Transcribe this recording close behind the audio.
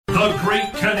The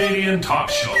Great Canadian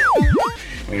Talk Show.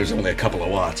 It was only a couple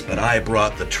of watts, but I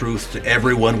brought the truth to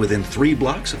everyone within 3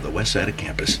 blocks of the west side of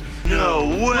campus. No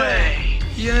way!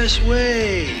 Yes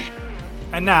way!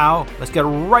 And now, let's get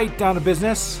right down to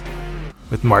business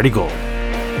with Marty Gold.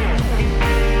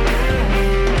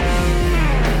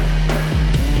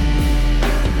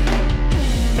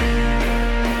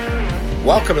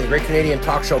 Welcome to the Great Canadian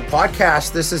Talk Show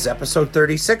podcast. This is episode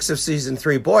 36 of season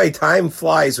 3. Boy, time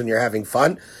flies when you're having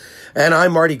fun. And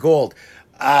I'm Marty Gold.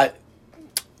 Not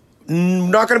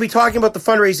going to be talking about the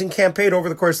fundraising campaign over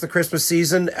the course of the Christmas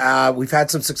season. We've had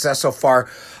some success so far.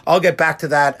 I'll get back to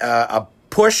that. A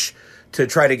push to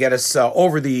try to get us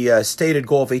over the stated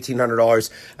goal of $1,800.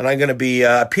 And I'm going to be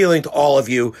appealing to all of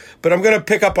you. But I'm going to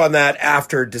pick up on that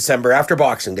after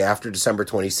Boxing Day, after December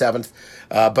 27th.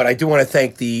 But I do want to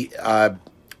thank the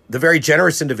very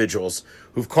generous individuals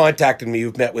who've contacted me,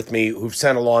 who've met with me, who've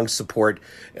sent along support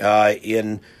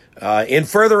in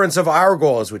furtherance of our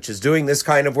goals, which is doing this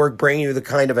kind of work, bringing you the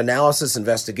kind of analysis,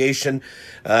 investigation,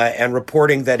 and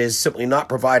reporting that is simply not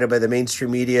provided by the mainstream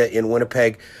media in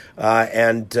Winnipeg,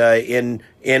 and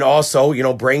in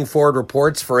also, bringing forward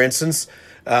reports, for instance,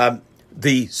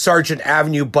 the Sargent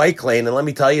Avenue bike lane. And let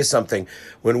me tell you something,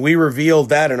 when we revealed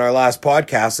that in our last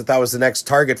podcast, that was the next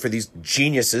target for these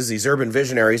geniuses, these urban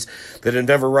visionaries that have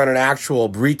never run an actual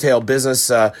retail business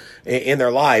in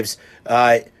their lives,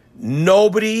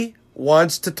 nobody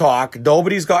wants to talk.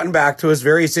 Nobody's gotten back to us.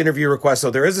 Various interview requests. So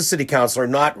there is a city councillor,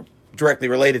 not directly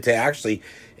related to actually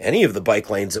any of the bike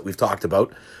lanes that we've talked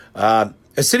about. A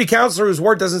city councillor whose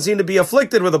ward doesn't seem to be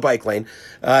afflicted with a bike lane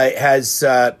has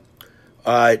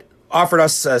offered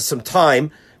us some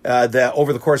time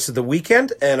over the course of the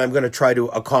weekend, and I'm going to try to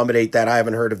accommodate that. I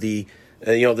haven't heard of the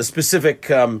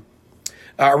specific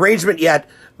arrangement yet,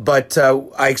 but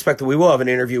I expect that we will have an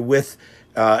interview with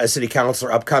a city councillor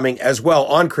upcoming as well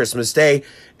on Christmas Day.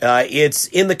 It's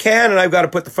in the can, and I've got to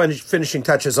put the finishing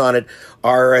touches on it.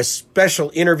 Our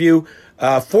special interview,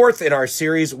 fourth in our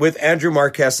series, with Andrew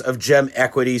Marquess of GEM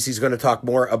Equities. He's going to talk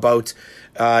more about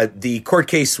the court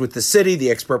case with the city,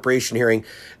 the expropriation hearing,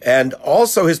 and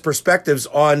also his perspectives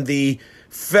on the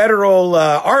federal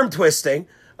arm twisting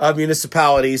of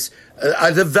municipalities,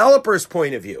 a developer's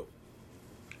point of view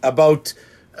about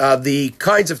the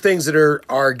kinds of things that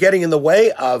are getting in the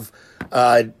way of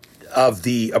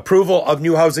the approval of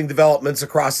new housing developments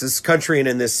across this country and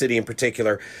in this city in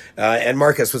particular. And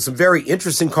Marcus with some very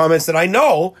interesting comments that I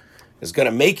know is going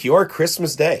to make your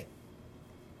Christmas day.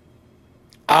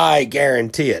 I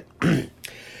guarantee it.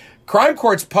 Crime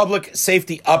Court's public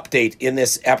safety update in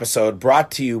this episode brought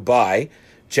to you by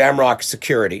Jamrock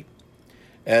Security.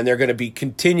 And they're going to be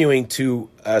continuing to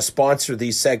sponsor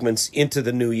these segments into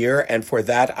the new year. And for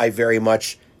that, I very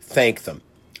much thank them.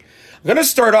 I'm going to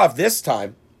start off this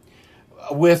time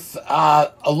with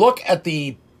a look at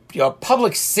the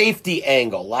public safety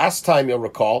angle. Last time, you'll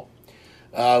recall,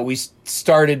 we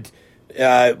started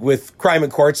with crime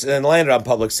and courts and then landed on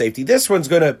public safety. This one's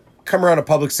going to come around to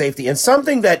public safety and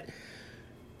something that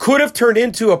could have turned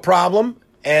into a problem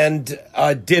and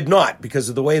did not because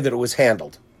of the way that it was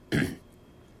handled.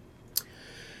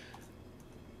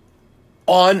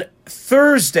 On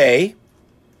Thursday,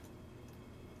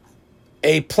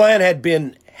 a plan had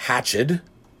been hatched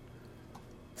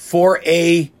for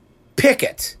a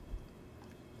picket,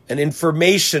 I think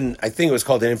it was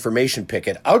called an information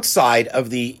picket, outside of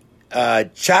the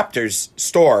Chapters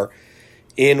store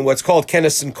in what's called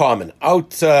Kennison Common,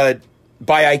 out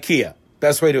by IKEA.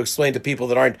 Best way to explain to people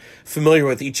that aren't familiar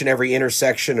with each and every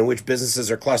intersection and which businesses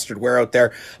are clustered where out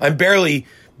there. I'm barely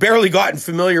gotten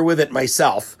familiar with it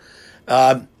myself.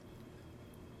 But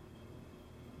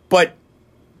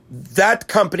that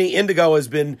company, Indigo, has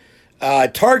been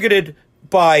targeted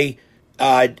by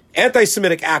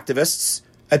anti-Semitic activists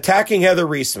attacking Heather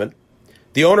Reisman,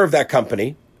 the owner of that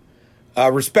company, a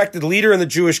respected leader in the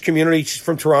Jewish community. She's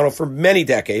from Toronto for many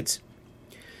decades.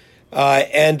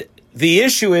 And the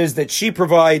issue is that she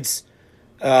provides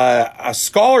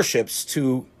scholarships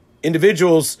to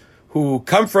individuals who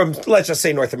come from, let's just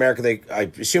say, North America.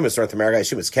 I assume it's North America. I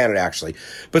assume it's Canada, actually.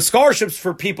 But scholarships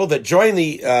for people that join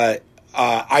the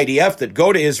IDF, that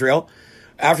go to Israel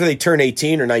after they turn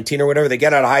 18 or 19 or whatever. They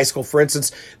get out of high school, for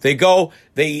instance. They join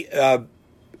the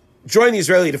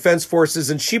Israeli Defense Forces,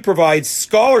 and she provides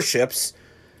scholarships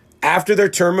after their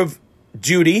term of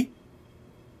duty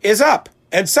is up.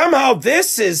 And somehow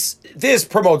this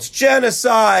promotes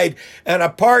genocide and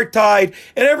apartheid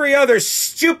and every other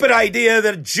stupid idea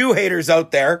that Jew haters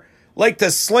out there like to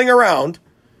sling around,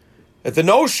 at the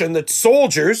notion that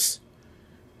soldiers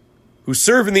who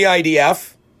serve in the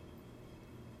IDF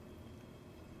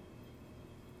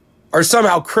are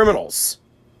somehow criminals.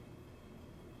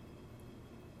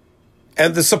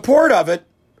 And the support of it,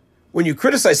 when you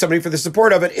criticize somebody for the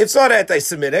support of it, it's not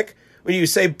anti-Semitic. When you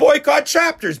say boycott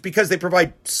chapters because they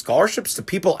provide scholarships to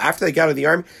people after they get out of the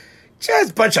army,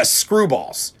 just a bunch of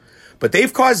screwballs. But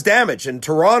they've caused damage. In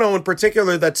Toronto in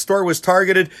particular, that store was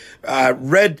targeted,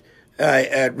 red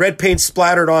paint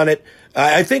splattered on it.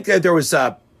 I think that there was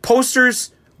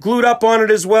posters glued up on it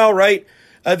as well, right?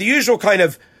 The usual kind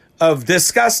of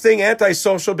disgusting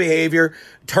antisocial behavior,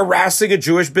 harassing a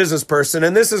Jewish business person.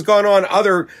 And this has gone on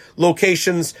other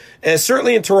locations,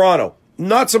 certainly in Toronto.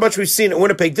 Not so much we've seen it in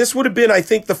Winnipeg. This would have been, I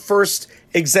think, the first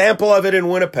example of it in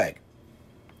Winnipeg,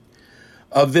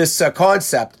 of this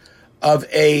concept of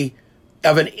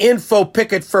an info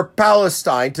picket for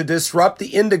Palestine to disrupt the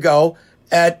Indigo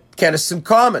at Kennison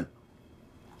Common.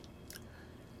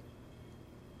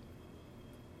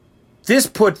 This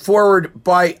put forward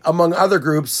by, among other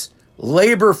groups,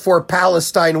 Labor for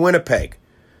Palestine Winnipeg.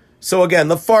 So again,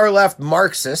 the far left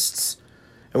Marxists,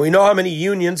 and we know how many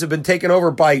unions have been taken over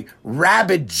by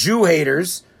rabid Jew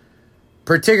haters,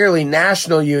 particularly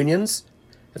national unions.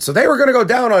 And so they were going to go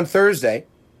down on Thursday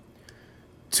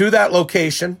to that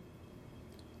location,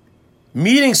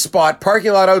 meeting spot,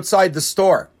 parking lot outside the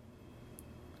store.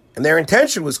 And their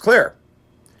intention was clear,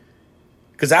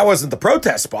 because that wasn't the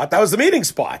protest spot, that was the meeting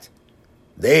spot.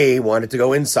 They wanted to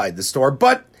go inside the store,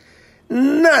 but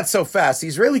not so fast. The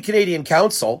Israeli-Canadian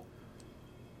Council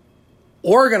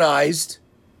organized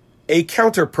a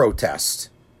counter-protest.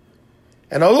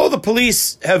 And although the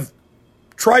police have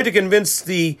tried to convince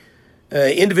the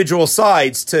individual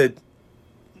sides to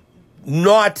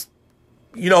not,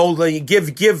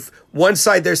 give one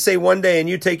side their say one day and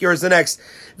you take yours the next,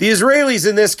 the Israelis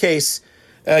in this case,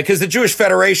 because the Jewish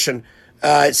Federation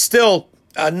still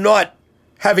not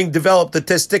having developed the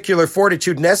testicular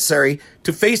fortitude necessary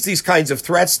to face these kinds of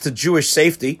threats to Jewish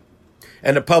safety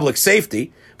and to public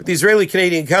safety, but the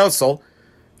Israeli-Canadian Council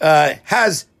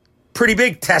has pretty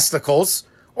big testicles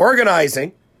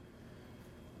organizing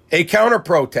a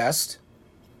counter-protest,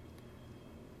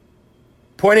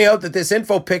 pointing out that this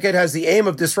info picket has the aim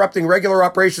of disrupting regular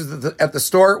operations at the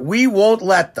store. We won't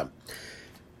let them.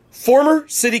 Former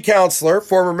city councillor,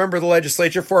 former member of the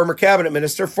legislature, former cabinet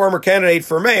minister, former candidate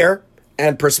for mayor,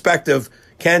 and prospective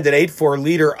candidate for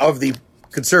leader of the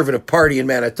Conservative Party in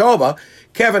Manitoba,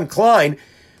 Kevin Klein,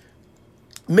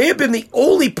 may have been the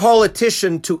only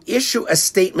politician to issue a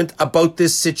statement about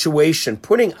this situation,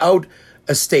 putting out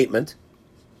a statement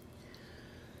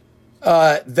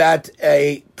that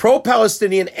a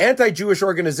pro-Palestinian, anti-Jewish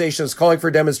organization is calling for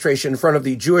a demonstration in front of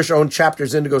the Jewish-owned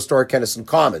Chapters Indigo store at Kennison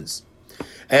Commons,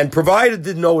 and provided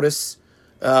the notice,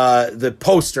 the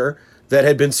poster that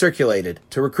had been circulated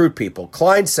to recruit people.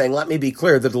 Klein saying, let me be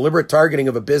clear, the deliberate targeting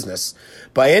of a business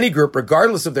by any group,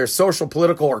 regardless of their social,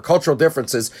 political, or cultural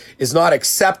differences, is not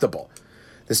acceptable.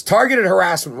 This targeted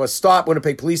harassment must stop.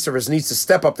 Winnipeg Police Service needs to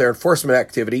step up their enforcement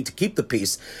activity to keep the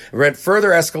peace and prevent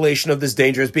further escalation of this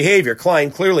dangerous behavior.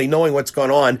 Klein clearly knowing what's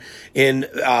going on in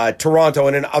Toronto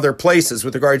and in other places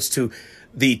with regards to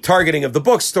the targeting of the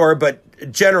bookstore,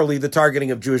 but generally the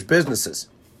targeting of Jewish businesses.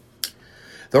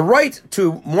 The right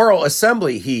to moral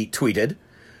assembly, he tweeted,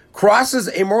 crosses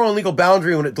a moral and legal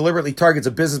boundary when it deliberately targets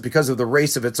a business because of the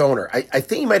race of its owner. I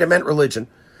think he might have meant religion.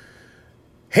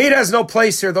 Hate has no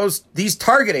place here. These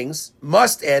targetings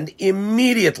must end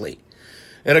immediately.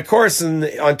 And of course,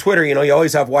 on Twitter, you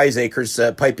always have wiseacres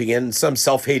piping in, some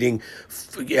self-hating,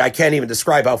 I can't even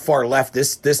describe how far left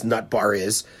this nut bar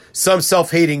is, some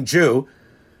self-hating Jew.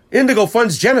 Indigo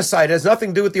funds genocide has nothing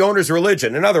to do with the owner's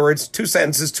religion. In other words, 2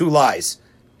 sentences, 2 lies.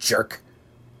 Jerk.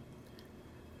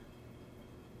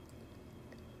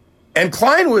 And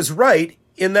Klein was right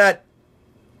in that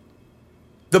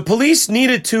the police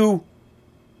needed to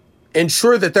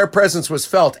ensure that their presence was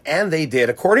felt, and they did,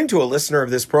 according to a listener of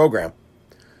this program.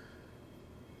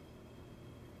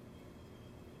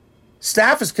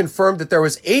 Staff has confirmed that there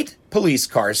was 8 police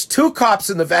cars, 2 cops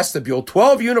in the vestibule,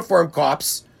 12 uniformed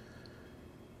cops,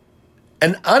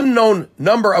 an unknown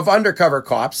number of undercover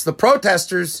cops. The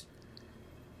protesters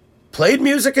played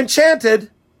music and chanted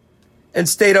and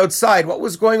stayed outside. What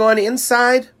was going on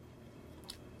inside?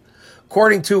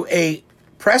 According to a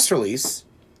press release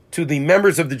to the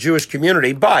members of the Jewish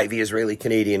community by the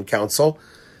Israeli-Canadian Council,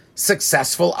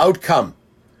 successful outcome.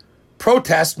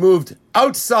 Protest moved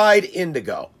outside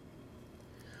Indigo.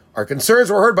 Our concerns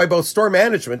were heard by both store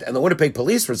management and the Winnipeg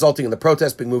Police, resulting in the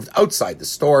protest being moved outside the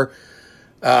store.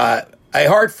 A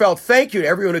heartfelt thank you to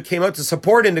everyone who came out to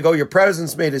support Indigo. Your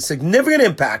presence made a significant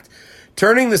impact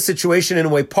turning the situation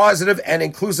into a positive and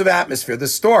inclusive atmosphere. The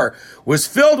store was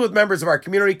filled with members of our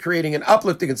community, creating an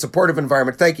uplifting and supportive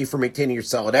environment. Thank you for maintaining your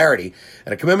solidarity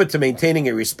and a commitment to maintaining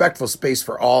a respectful space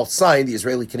for all. Signed, the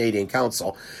Israeli-Canadian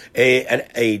Council.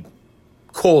 A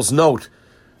Coles note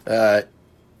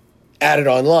added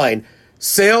online.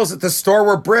 Sales at the store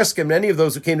were brisk, and many of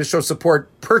those who came to show support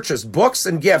purchased books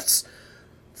and gifts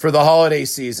for the holiday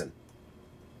season.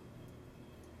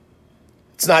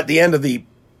 It's not the end of the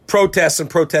protests and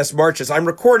protest marches. I'm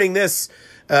recording this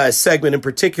segment in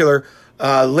particular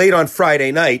late on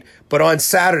Friday night, but on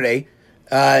Saturday,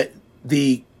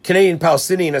 the Canadian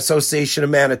Palestinian Association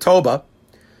of Manitoba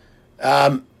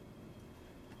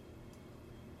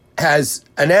has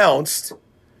announced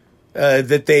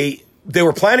that they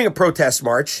were planning a protest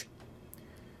march,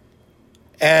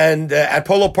 and at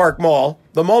Polo Park Mall,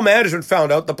 the mall management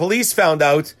found out, the police found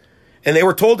out, and they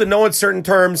were told in no uncertain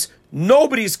terms,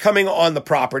 nobody's coming on the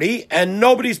property and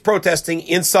nobody's protesting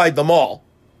inside the mall.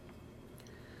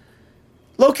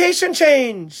 Location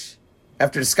change.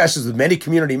 After discussions with many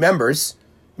community members,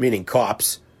 meaning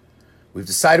cops, we've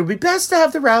decided it would be best to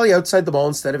have the rally outside the mall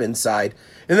instead of inside.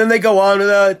 And then they go on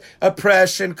with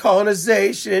oppression,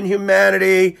 colonization,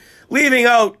 humanity, leaving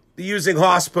out using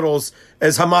hospitals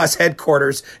as Hamas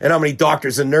headquarters and how many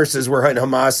doctors and nurses were in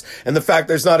Hamas, and the fact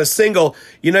there's not a single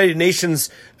United Nations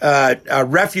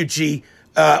refugee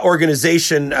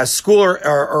organization, school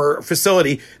or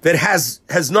facility that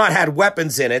has not had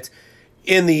weapons in it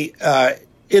in the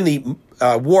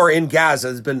war in Gaza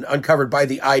has been uncovered by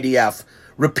the IDF.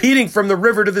 Repeating from the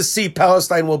river to the sea,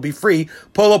 Palestine will be free.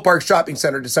 Polo Park Shopping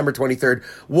Center, December 23rd,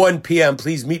 1 p.m.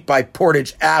 Please meet by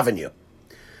Portage Avenue.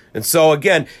 And so,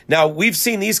 again, now we've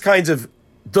seen these kinds of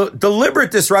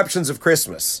deliberate disruptions of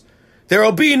Christmas. There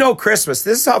will be no Christmas.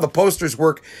 This is how the posters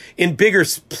work in bigger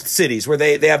cities where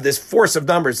they have this force of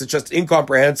numbers that's just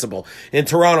incomprehensible. In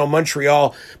Toronto,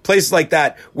 Montreal, places like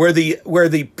that, where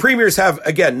the premiers have,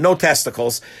 again, no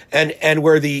testicles, and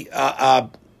where the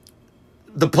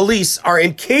police are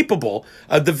incapable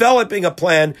of developing a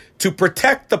plan to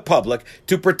protect the public,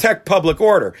 to protect public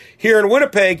order. Here in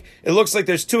Winnipeg, it looks like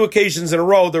there's 2 occasions in a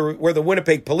row where the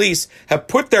Winnipeg police have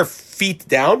put their foots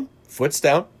down,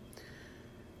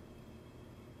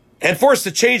 and forced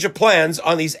a change of plans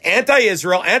on these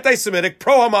anti-Israel, anti-Semitic,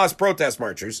 pro-Hamas protest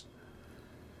marchers.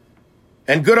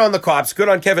 And good on the cops, good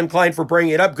on Kevin Klein for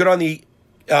bringing it up, good on the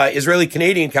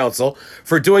Israeli-Canadian Council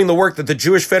for doing the work that the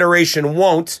Jewish Federation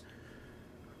won't.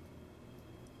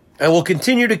 And we'll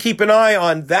continue to keep an eye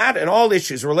on that and all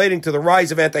issues relating to the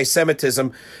rise of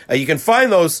anti-Semitism. You can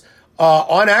find those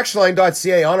on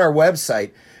actionline.ca on our website.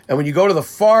 And when you go to the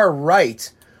far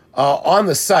right on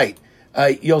the site,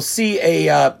 you'll see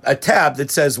a tab that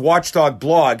says Watchdog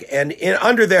Blog. And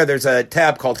under there's a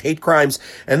tab called Hate Crimes.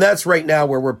 And that's right now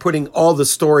where we're putting all the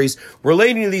stories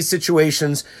relating to these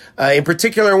situations, in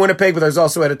particular in Winnipeg, but there's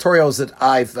also editorials that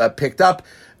I've picked up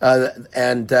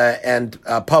and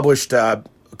published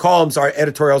columns, are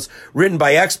editorials written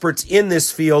by experts in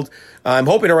this field. I'm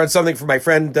hoping to run something for my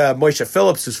friend Moishe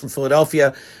Phillips, who's from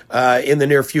Philadelphia, in the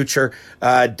near future.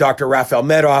 Dr. Raphael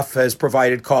Medoff has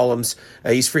provided columns.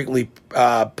 He's frequently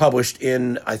published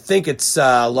in, I think it's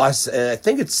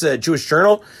Jewish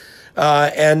Journal,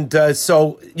 and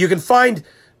so you can find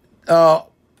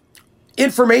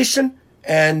information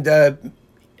and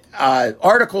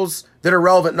articles that are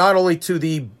relevant not only to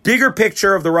the bigger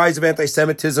picture of the rise of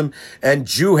anti-Semitism and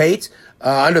Jew hate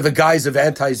under the guise of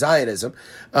anti-Zionism,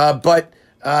 but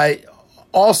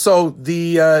also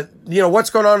the what's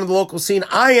going on in the local scene.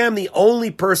 I am the only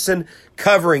person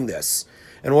covering this.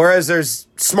 And whereas there's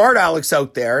smart Alex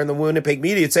out there in the Winnipeg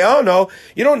media that say, oh, no,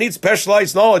 you don't need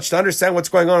specialized knowledge to understand what's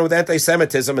going on with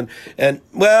anti-Semitism. And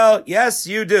well, yes,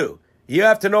 you do. You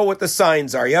have to know what the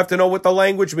signs are. You have to know what the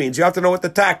language means. You have to know what the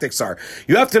tactics are.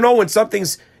 You have to know when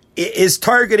something's is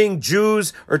targeting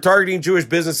Jews or targeting Jewish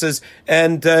businesses,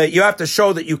 and you have to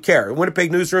show that you care.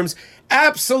 Winnipeg newsrooms,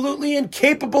 absolutely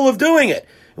incapable of doing it.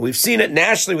 And we've seen it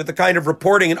nationally with the kind of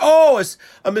reporting, and it's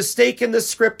a mistake in the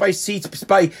script by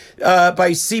CBC.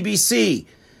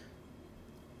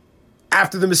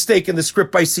 After the mistake in the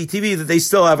script by CTV that they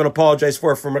still haven't apologized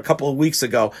for from a couple of weeks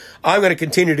ago. I'm going to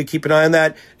continue to keep an eye on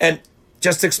that. And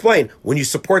just to explain, when you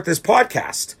support this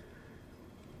podcast,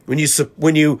 when you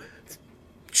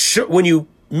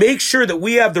make sure that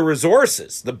we have the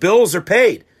resources, the bills are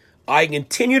paid, I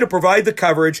continue to provide the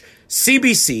coverage.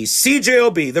 CBC,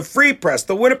 CJOB, the Free Press,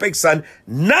 the Winnipeg Sun,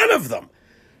 none of them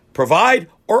provide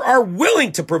or are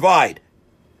willing to provide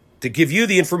to give you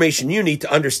the information you need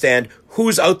to understand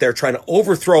who's out there trying to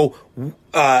overthrow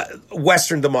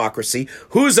Western democracy,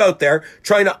 who's out there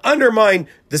trying to undermine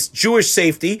this Jewish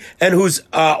safety, and who's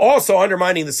also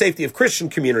undermining the safety of Christian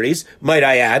communities, might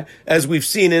I add, as we've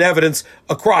seen in evidence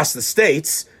across the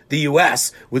states, the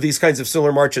U.S., with these kinds of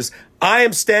similar marches. I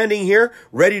am standing here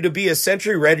ready to be a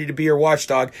sentry, ready to be your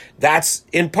watchdog. That's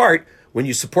in part when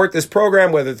you support this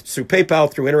program, whether it's through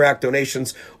PayPal, through Interact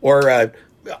donations, or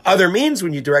other means,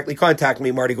 when you directly contact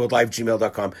me,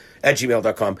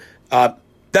 martygoldlive@gmail.com.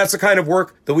 That's the kind of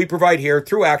work that we provide here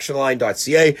through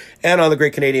actionline.ca and on the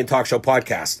Great Canadian Talk Show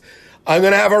podcast. I'm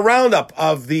going to have a roundup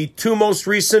of the 2 most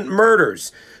recent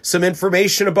murders, some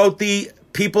information about the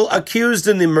people accused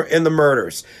in the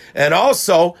murders, and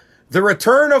also the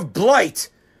return of blight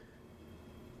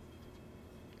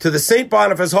to the St.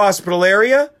 Boniface Hospital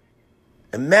area.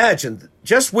 Imagine,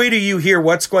 just wait till you hear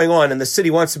what's going on, and the city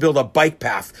wants to build a bike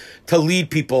path to lead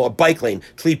people, a bike lane,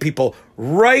 to lead people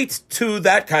right to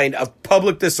that kind of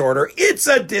public disorder. It's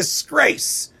a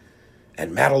disgrace.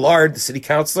 And Matt Allard, the city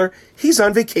councillor, he's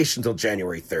on vacation till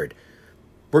January 3rd.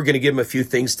 We're going to give him a few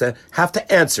things to have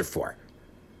to answer for,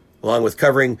 along with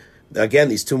covering, again,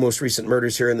 these 2 most recent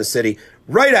murders here in the city,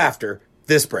 right after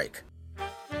this break.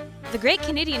 The Great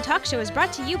Canadian Talk Show is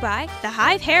brought to you by The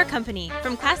Hive Hair Company.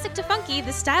 From classic to funky,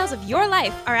 the styles of your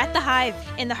life are at The Hive,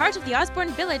 in the heart of the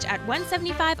Osborne Village at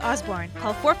 175 Osborne.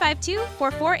 Call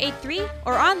 452-4483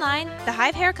 or online,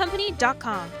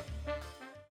 thehivehaircompany.com.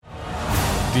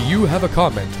 Do you have a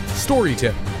comment, story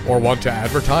tip, or want to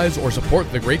advertise or support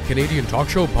the Great Canadian Talk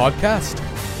Show podcast?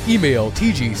 Email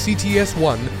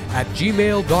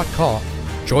tgcts1@gmail.com.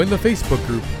 Join the Facebook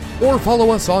group or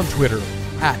follow us on Twitter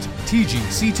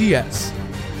 @TGCTS.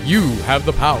 You have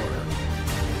the power.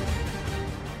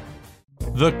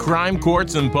 The Crime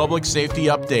Courts and Public Safety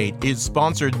Update is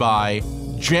sponsored by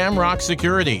Jamrock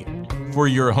Security. For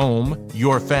your home,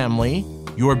 your family,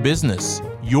 your business,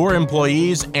 your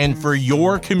employees, and for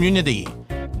your community,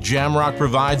 Jamrock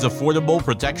provides affordable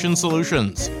protection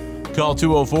solutions. Call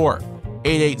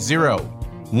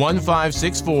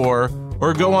 204-880-1564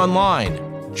 or go online,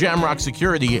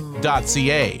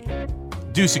 jamrocksecurity.ca.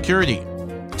 Do security.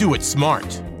 Do it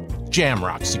smart.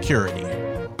 Jamrock Security.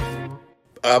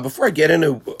 Before I get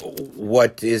into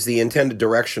what is the intended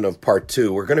direction of part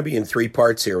 2, we're going to be in 3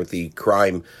 parts here with the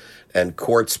crime and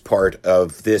courts part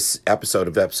of this episode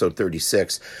of episode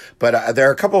 36. But there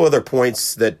are a couple other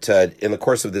points that in the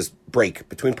course of this break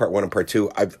between part 1 and part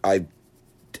 2, I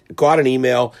got an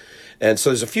email. And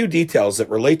so there's a few details that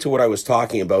relate to what I was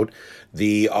talking about.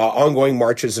 The ongoing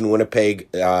marches in Winnipeg,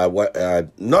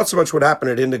 not so much what happened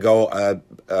at Indigo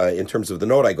in terms of the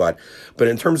note I got, but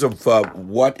in terms of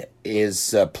what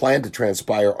is planned to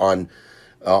transpire on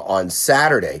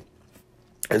Saturday.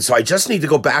 And so I just need to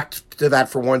go back to that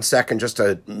for 1 second just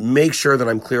to make sure that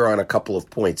I'm clear on a couple of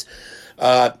points.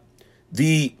 I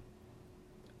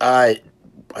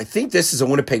think this is a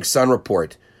Winnipeg Sun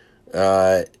report,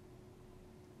 said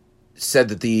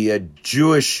that the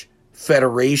Jewish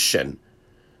Federation,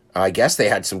 I guess they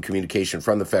had some communication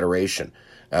from the Federation,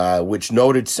 which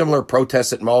noted similar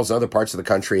protests at malls in other parts of the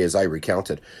country, as I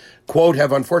recounted. Quote,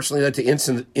 have unfortunately led to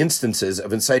instances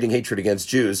of inciting hatred against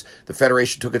Jews. The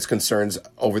Federation took its concerns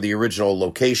over the original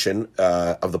location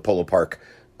of the Polo Park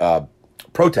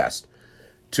protest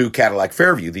to Cadillac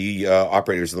Fairview, the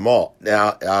operators of the mall.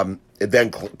 Now, it then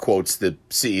quotes the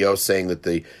CEO saying that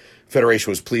the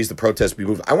Federation was pleased the protest be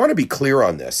moved. I want to be clear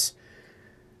on this.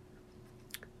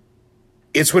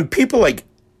 It's when people like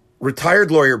retired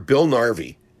lawyer Bill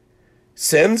Narvey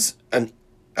sends a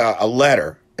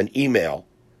letter, an email,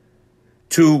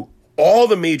 to all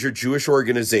the major Jewish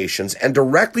organizations and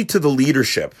directly to the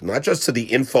leadership, not just to the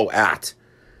info at,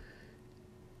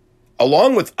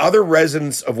 along with other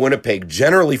residents of Winnipeg,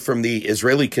 generally from the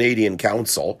Israeli Canadian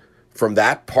Council, from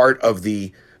that part of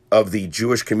the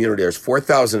Jewish community. There's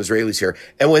 4,000 Israelis here.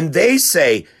 And when they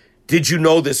say, did you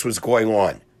know this was going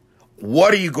on?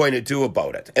 What are you going to do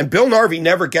about it? And Bill Narvey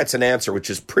never gets an answer, which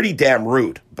is pretty damn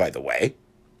rude, by the way.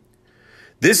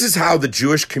 This is how the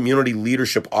Jewish community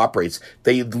leadership operates.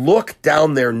 They look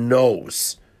down their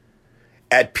nose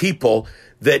at people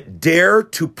that dare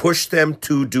to push them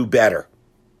to do better.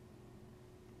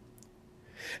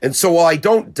 And so while I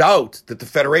don't doubt that the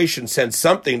Federation sent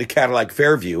something to Cadillac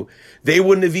Fairview, they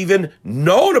wouldn't have even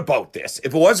known about this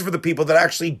if it wasn't for the people that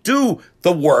actually do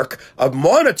the work of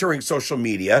monitoring social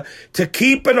media to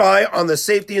keep an eye on the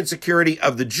safety and security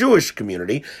of the Jewish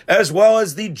community as well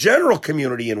as the general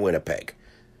community in Winnipeg.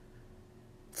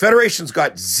 Federation's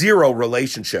got zero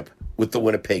relationship with the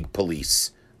Winnipeg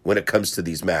police when it comes to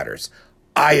these matters.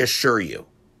 I assure you.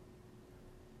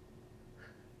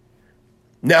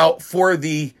 Now, for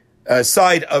the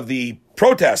side of the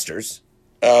protesters,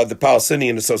 the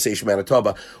Palestinian Association of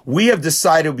Manitoba, we have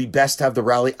decided it would be best to have the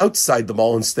rally outside the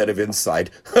mall instead of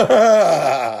inside.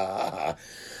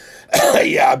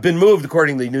 Yeah, I've been moved,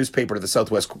 according to the newspaper, to the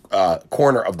southwest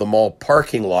corner of the mall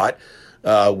parking lot,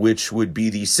 which would be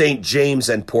the St. James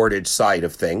and Portage side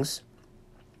of things.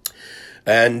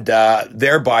 And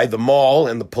thereby the mall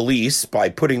and the police, by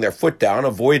putting their foot down,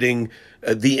 avoiding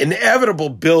the inevitable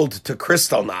build to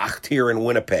Kristallnacht here in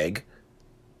Winnipeg,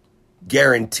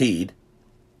 guaranteed.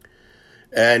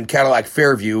 And Cadillac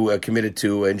Fairview committed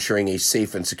to ensuring a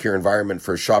safe and secure environment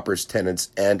for shoppers, tenants,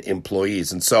 and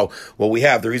employees. And so what we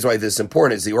have, the reason why this is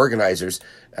important is the organizers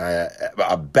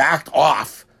backed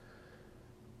off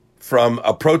from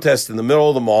a protest in the middle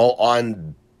of the mall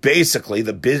on basically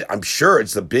I'm sure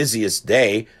it's the busiest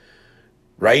day,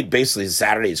 right? Basically,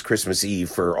 Saturday is Christmas Eve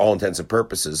for all intents and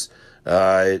purposes.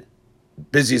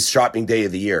 Busiest shopping day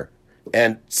of the year.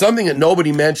 And something that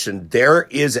nobody mentioned, there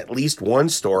is at least one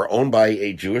store owned by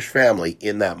a Jewish family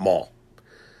in that mall.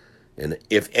 And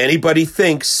if anybody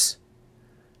thinks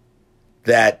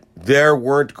that there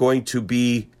weren't going to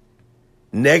be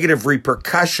negative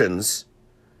repercussions,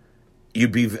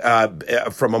 you'd be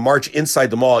from a march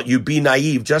inside the mall, you'd be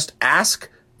naive. Just ask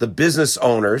the business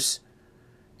owners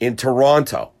in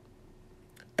Toronto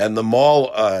and the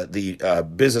mall, the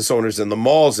business owners in the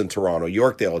malls in Toronto,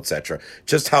 Yorkdale, etc.,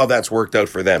 just how that's worked out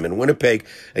for them. In Winnipeg,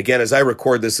 again, as I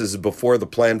record this is before the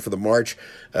plan for the march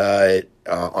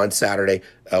on Saturday.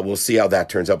 We'll see how that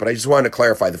turns out. But I just wanted to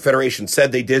clarify. The Federation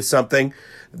said they did something.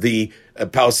 The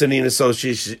Palestinian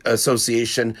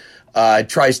Association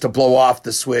tries to blow off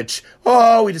the switch.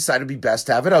 Oh, we decided it'd be best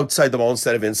to have it outside the mall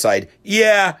instead of inside.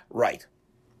 Yeah, right.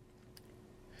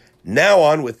 Now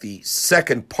on with the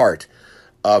second part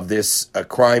of this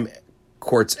crime,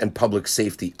 courts, and public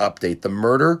safety update. The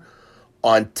murder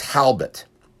on Talbot.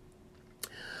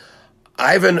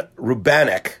 Ivan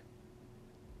Rubanek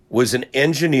was an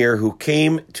engineer who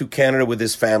came to Canada with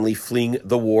his family fleeing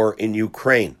the war in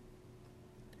Ukraine.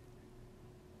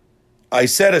 I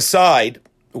set aside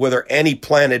whether any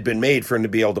plan had been made for him to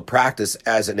be able to practice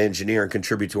as an engineer and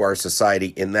contribute to our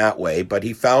society in that way, but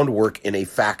he found work in a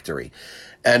factory.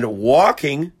 And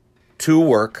walking to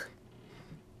work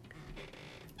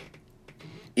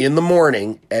in the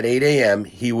morning at 8 a.m.,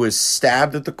 he was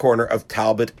stabbed at the corner of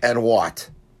Talbot and Watt.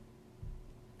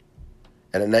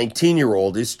 And a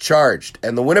 19-year-old is charged.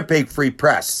 And the Winnipeg Free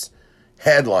Press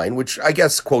headline, which I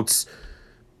guess quotes,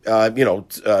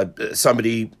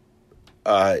 somebody,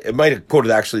 it might have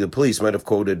quoted actually the police, might have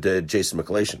quoted Jason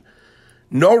McLean.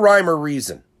 No rhyme or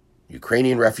reason.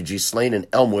 Ukrainian refugee slain in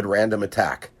Elmwood random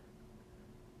attack.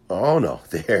 Oh no,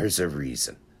 there's a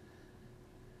reason.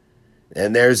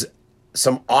 And there's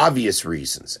some obvious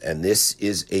reasons. And this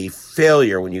is a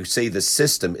failure. When you say the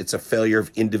system, it's a failure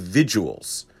of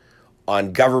individuals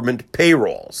on government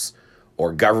payrolls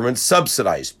or government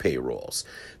subsidized payrolls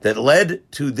that led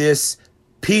to this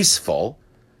peaceful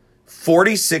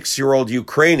 46-year-old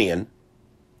Ukrainian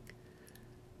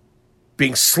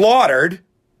being slaughtered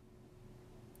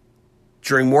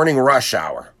during morning rush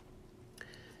hour.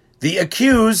 The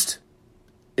accused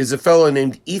is a fellow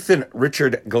named Ethan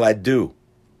Richard Gladue.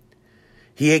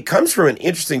 He comes from an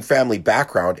interesting family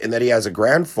background in that he has had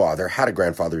a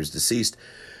grandfather who's deceased,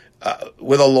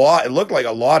 with a lot, it looked like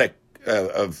a lot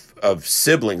of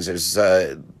siblings. There's,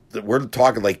 we're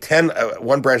talking like 10,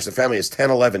 one branch of the family has 10,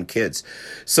 11 kids.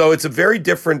 So it's a very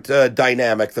different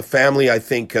dynamic. The family, I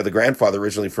think, the grandfather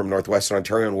originally from Northwestern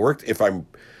Ontario and worked, if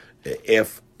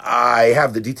I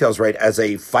have the details right, as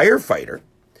a firefighter.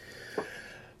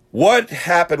 What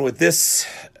happened with this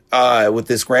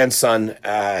grandson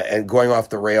and going off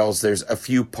the rails? There's a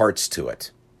few parts to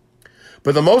it.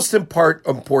 But the most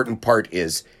important part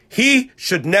is he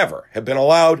should never have been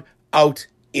allowed out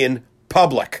in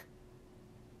public.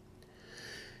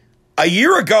 A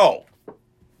year ago,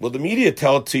 will the media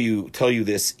tell you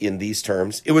this in these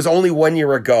terms? It was only 1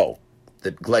 year ago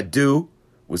that Gladue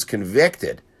was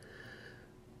convicted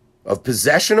of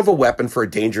possession of a weapon for a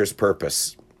dangerous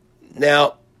purpose.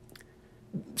 Now,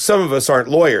 some of us aren't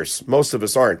lawyers. Most of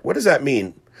us aren't. What does that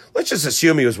mean? Let's just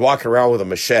assume he was walking around with a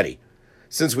machete.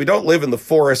 Since we don't live in the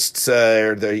forests,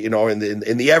 or in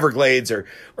the Everglades, or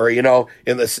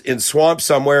in swamps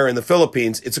somewhere in the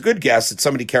Philippines, it's a good guess that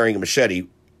somebody carrying a machete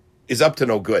is up to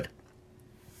no good,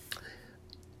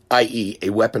 i.e.,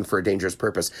 a weapon for a dangerous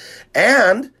purpose.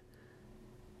 And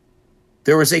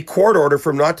there was a court order for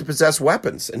him not to possess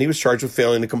weapons, and he was charged with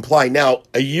failing to comply. Now,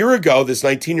 a year ago, this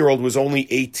 19-year-old was only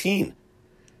 18.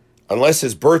 Unless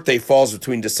his birthday falls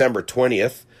between December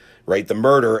 20th, right, the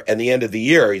murder, and the end of the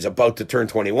year, he's about to turn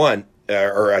 21.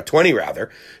 or 20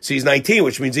 rather. So he's 19,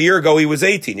 which means a year ago he was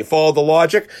 18. You follow the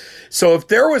logic? So if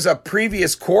there was a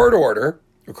previous court order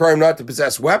requiring him not to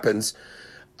possess weapons,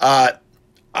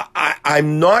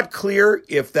 I'm not clear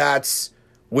if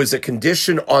was a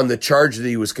condition on the charge that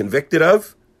he was convicted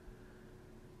of,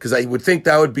 because I would think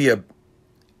that would be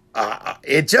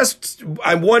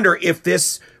I wonder if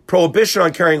this prohibition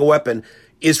on carrying a weapon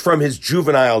is from his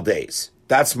juvenile days.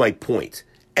 That's my point.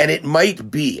 And it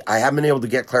might be. I haven't been able to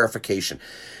get clarification.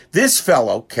 This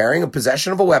fellow, carrying a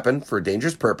possession of a weapon for a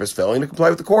dangerous purpose, failing to comply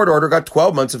with the court order, got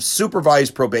 12 months of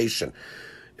supervised probation.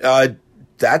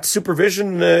 That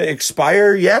supervision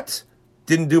expire yet?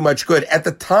 Didn't do much good. At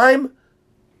the time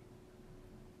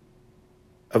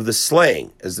of the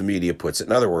slaying, as the media puts it,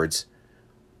 in other words,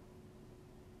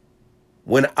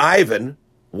 when Ivan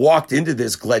walked into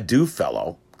this Gladue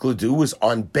fellow, Gladue was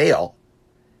on bail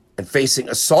and facing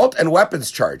assault and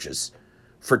weapons charges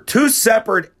for 2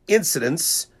 separate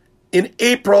incidents in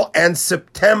April and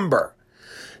September.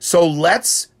 So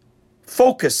let's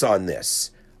focus on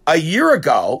this. A year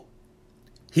ago,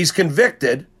 he's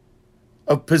convicted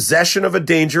of possession of a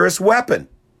dangerous weapon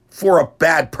for a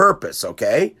bad purpose,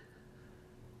 okay?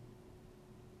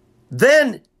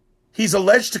 Then he's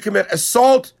alleged to commit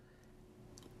assault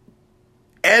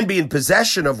and be in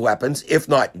possession of weapons, if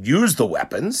not use the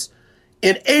weapons,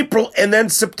 in April and then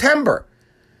September.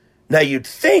 Now, you'd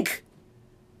think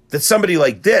that somebody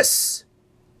like this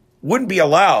wouldn't be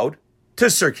allowed to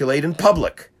circulate in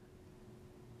public.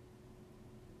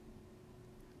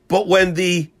 But when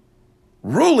the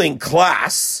ruling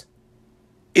class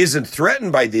isn't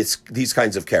threatened by these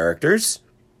kinds of characters,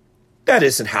 that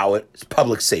isn't how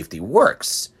public safety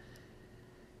works.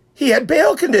 He had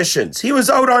bail conditions. He was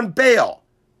out on bail.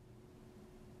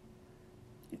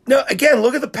 Now, again,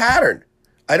 look at the pattern.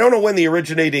 I don't know when the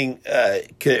originating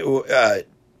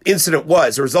incident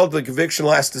was. The result of the conviction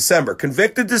last December.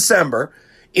 Convicted December,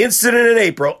 incident in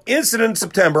April, incident in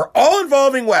September, all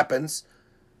involving weapons.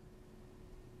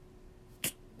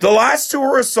 The last 2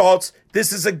 were assaults.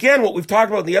 This is, again, what we've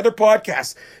talked about in the other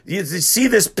podcasts. You see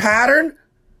this pattern?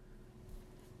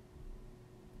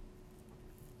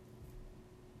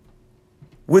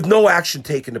 With no action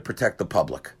taken to protect the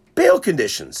public. Bail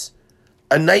conditions.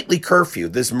 A nightly curfew.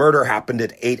 This murder happened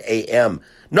at 8 a.m.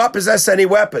 Not possess any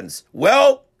weapons.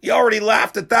 Well, he already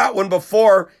laughed at that one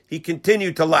before. He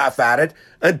continued to laugh at it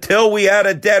until we had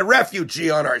a dead refugee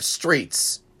on our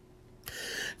streets.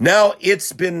 Now,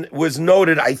 was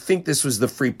noted, I think this was the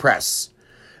Free Press,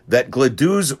 that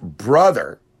Gladue's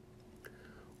brother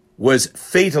was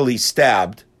fatally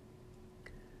stabbed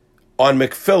on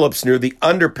McPhillips near the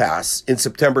underpass in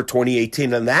September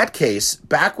 2018. In that case,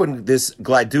 back when this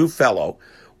Gladue fellow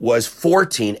was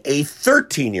 14, a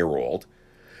 13-year-old,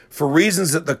 for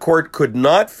reasons that the court could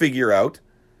not figure out,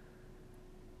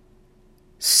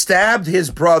 stabbed his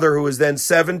brother, who was then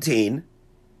 17,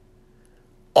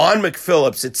 on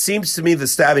McPhillips. It seems to me the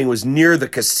stabbing was near the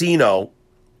casino.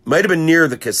 Might have been near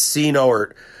the casino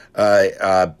or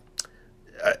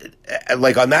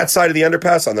like on that side of the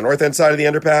underpass, on the north end side of the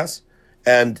underpass.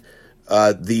 And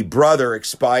the brother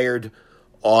expired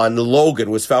on Logan,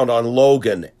 was found on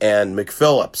Logan and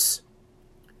McPhillips.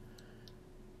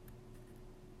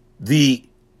 The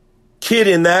kid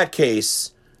in that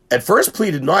case at first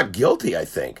pleaded not guilty, I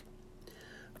think,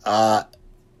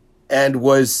 and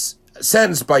was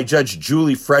sentenced by Judge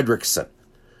Julie Fredrickson.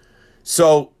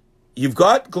 So you've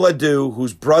got Gladue,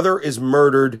 whose brother is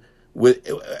murdered,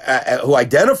 who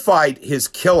identified his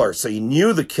killer. So he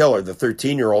knew the killer, the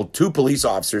 13-year-old, 2 police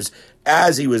officers,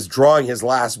 as he was drawing his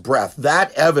last breath.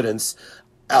 That evidence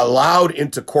allowed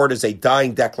into court as a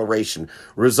dying declaration,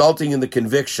 resulting in the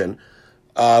conviction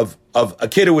of a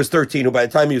kid who was 13, who by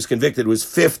the time he was convicted was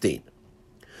 15.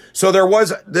 So there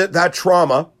was that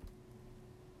trauma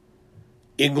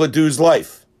in Gladue's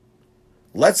life.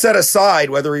 Let's set aside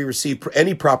whether he received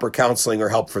any proper counseling or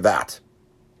help for that.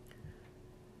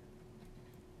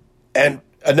 And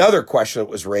another question that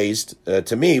was raised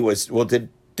to me was, well, did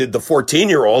the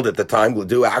 14-year-old at the time,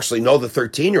 Gladue, actually know the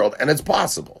 13-year-old? And it's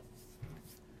possible.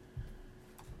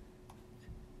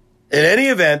 In any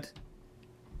event,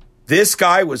 this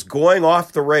guy was going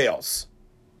off the rails.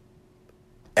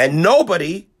 And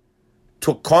nobody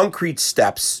took concrete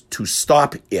steps to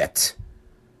stop it.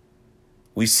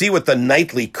 We see what the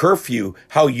nightly curfew,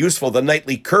 how useful the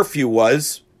nightly curfew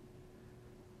was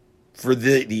for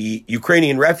the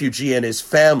Ukrainian refugee and his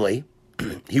family.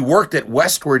 He worked at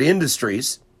Westward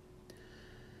Industries,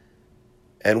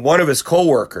 and one of his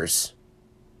co-workers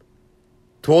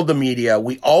told the media,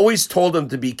 we always told him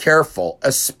to be careful,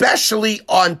 especially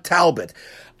on Talbot.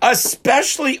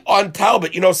 especially on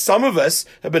Talbot. You know, some of us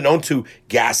have been known to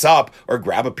gas up or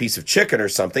grab a piece of chicken or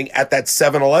something at that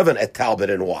 7-Eleven at Talbot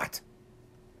and Watt.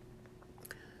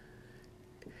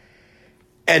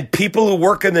 And people who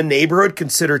work in the neighborhood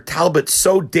consider Talbot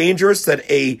so dangerous that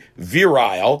a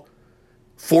virile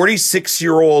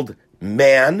 46-year-old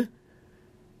man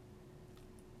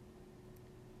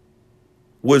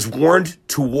was warned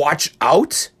to watch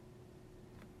out.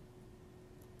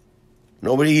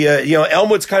 Nobody,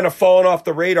 Elmwood's kind of fallen off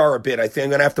the radar a bit. I think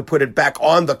I'm going to have to put it back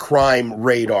on the crime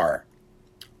radar.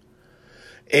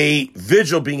 A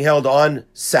vigil being held on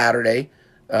Saturday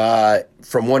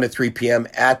from 1 to 3 p.m.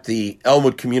 at the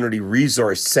Elmwood Community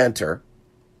Resource Center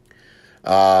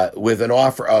with an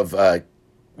offer of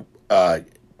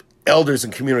elders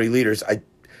and community leaders. I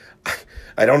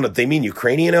don't know. They mean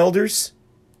Ukrainian elders?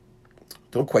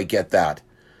 Don't quite get that.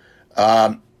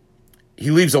 He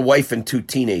leaves a wife and 2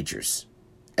 teenagers.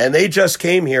 And they just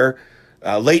came here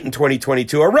late in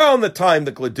 2022, around the time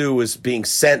that Gladue was being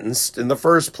sentenced in the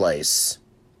first place.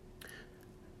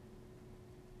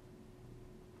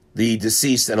 The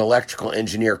deceased, an electrical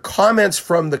engineer, comments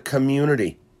from the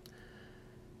community.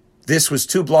 This was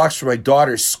 2 blocks from my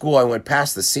daughter's school. I went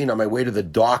past the scene on my way to the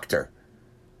doctor.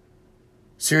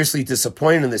 Seriously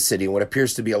disappointed in the city and what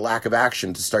appears to be a lack of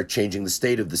action to start changing the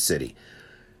state of the city.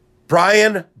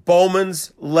 Brian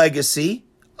Bowman's legacy,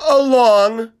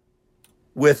 along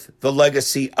with the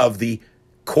legacy of the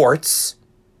courts.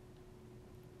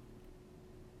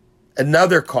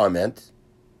 Another comment.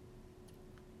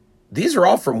 These are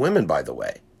all from women, by the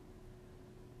way.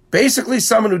 Basically,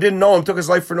 someone who didn't know him took his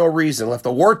life for no reason, left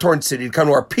a war-torn city to come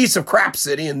to our piece of crap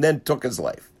city, and then took his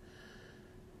life.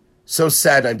 So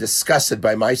sad, I'm disgusted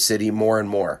by my city more and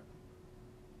more.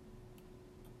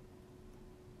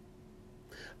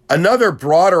 Another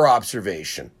broader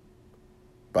observation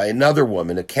by another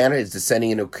woman, Canada is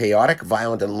descending into a chaotic,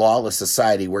 violent, and lawless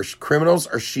society where criminals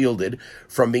are shielded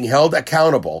from being held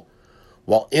accountable,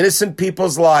 while innocent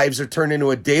people's lives are turned into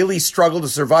a daily struggle to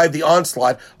survive the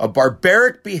onslaught of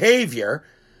barbaric behavior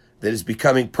that is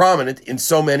becoming prominent in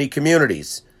so many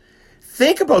communities.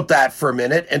 Think about that for a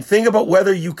minute and think about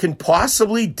whether you can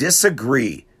possibly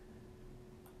disagree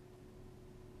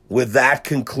with that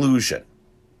conclusion.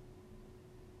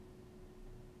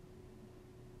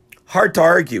 Hard to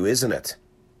argue, isn't it?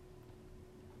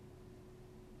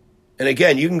 And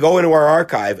again, you can go into our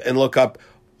archive and look up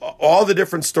all the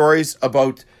different stories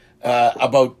about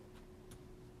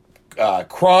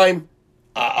crime,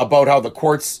 about how the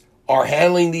courts are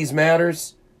handling these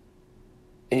matters,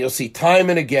 and you'll see time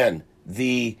and again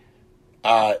the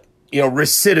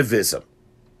recidivism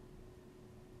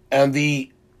and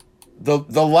the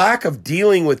lack of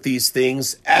dealing with these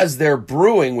things as they're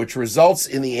brewing, which results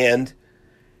in the end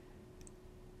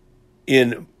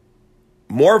in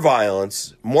more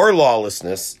violence, more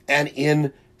lawlessness, and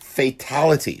in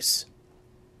fatalities.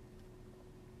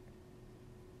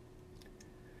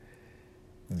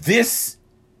 This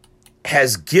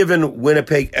has given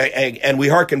Winnipeg, and we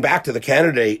hearken back to the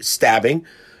Canada Day stabbing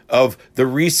of the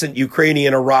recent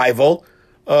Ukrainian arrival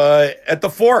at the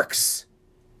Forks.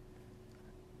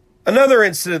 Another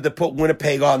incident that put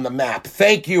Winnipeg on the map.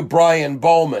 Thank you, Brian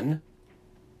Bowman.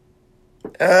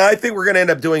 I think we're going to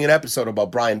end up doing an episode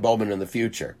about Brian Bowman in the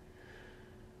future.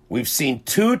 We've seen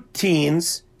 2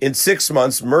 teens in 6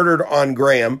 months murdered on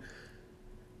Graham.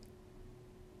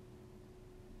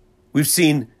 We've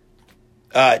seen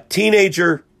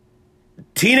teenagers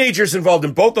involved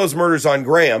in both those murders on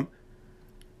Graham.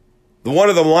 One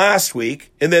of them last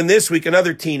week, and then this week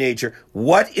another teenager.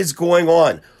 What is going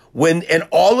on? And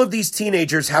all of these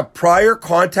teenagers have prior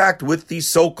contact with the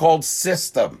so-called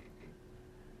system.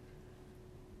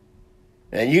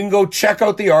 And you can go check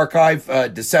out the archive,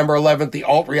 December 11th, the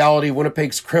Alt Reality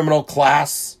Winnipeg's Criminal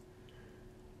Class.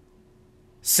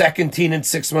 2nd teen in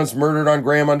 6 months murdered on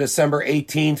Graham on December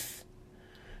 18th.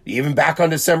 Even back on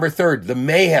December 3rd, the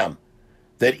mayhem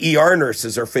that ER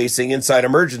nurses are facing inside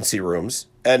emergency rooms.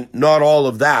 And not all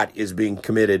of that is being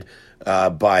committed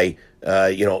by,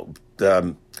 how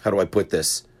do I put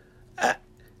this?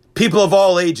 People of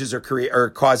all ages are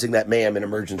causing that mayhem in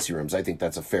emergency rooms. I think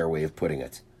that's a fair way of putting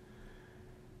it.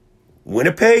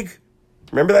 Winnipeg,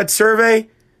 remember that survey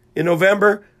in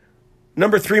November?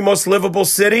 Number 3 most livable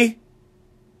city?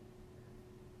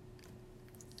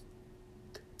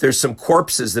 There's some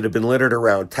corpses that have been littered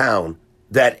around town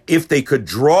that, if they could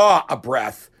draw a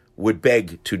breath, would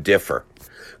beg to differ.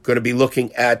 Going to be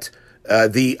looking at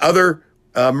the other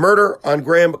murder on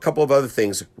Graham, a couple of other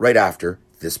things right after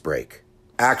this break.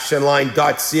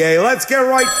 Actionline.ca. Let's get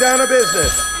right down to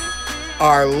business.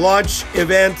 our launch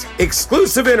event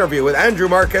exclusive interview with Andrew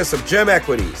Marcus of Gem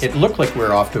Equities. It looked like we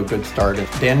were off to a good start. And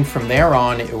then from there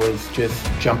on, it was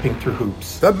just jumping through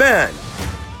hoops. The man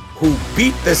who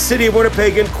beat the city of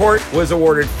Winnipeg in court was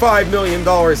awarded $5 million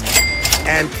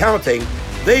and counting.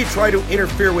 They try to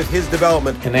interfere with his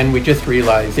development. And then we just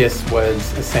realized this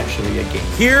was essentially a game.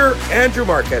 Hear Andrew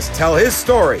Marcus tell his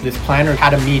story. This planner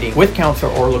had a meeting with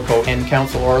Councillor Orlikow, and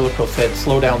Councillor Orlikow said,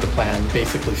 slow down the plan,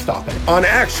 basically stop it. On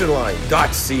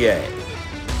actionline.ca.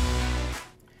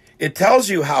 It tells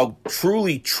you how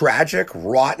truly tragic,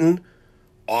 rotten,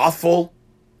 awful,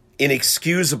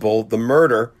 inexcusable the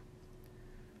murder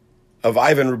of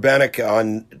Ivan Rubanek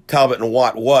on Talbot and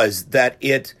Watt was, that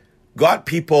it got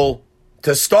people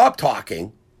to stop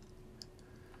talking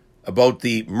about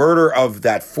the murder of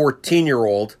that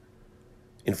 14-year-old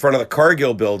in front of the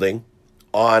Cargill building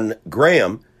on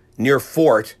Graham near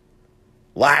Fort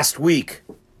last week.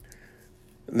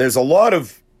 And there's a lot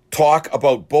of talk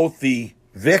about both the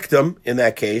victim in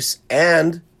that case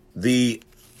and the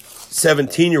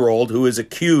 17-year-old who is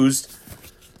accused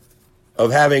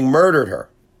of having murdered her.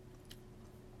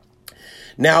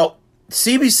 Now,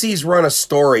 CBC's run a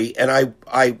story, and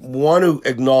I want to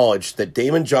acknowledge that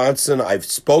Damon Johnson, I've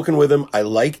spoken with him. I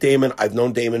like Damon. I've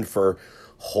known Damon for,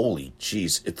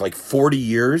 it's like 40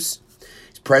 years.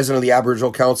 He's president of the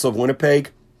Aboriginal Council of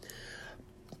Winnipeg.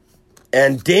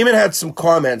 And Damon had some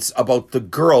comments about the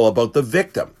girl, about the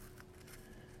victim,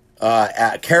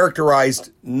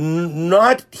 characterized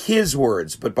not his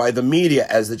words, but by the media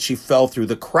as that she fell through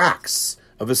the cracks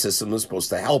of a system that was supposed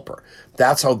to help her.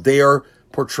 That's how they're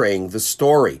portraying the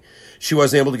story. She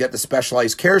wasn't able to get the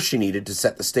specialized care she needed to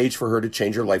set the stage for her to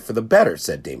change her life for the better,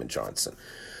 said Damon Johnson.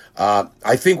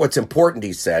 I think what's important,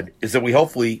 he said, is that we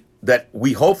hopefully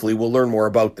will learn more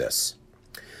about this.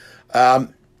 I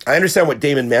understand what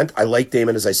Damon meant. I like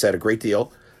Damon, as I said, a great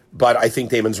deal, but I think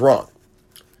Damon's wrong.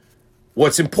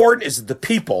 What's important is that the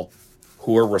people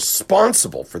who are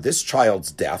responsible for this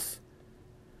child's death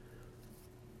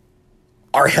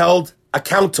are held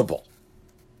accountable.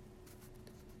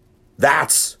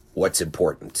 That's what's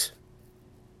important.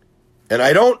 And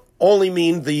I don't only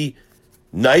mean the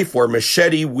knife or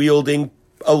machete wielding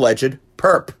alleged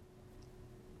perp.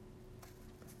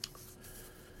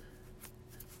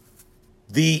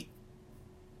 The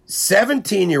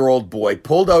 17-year-old boy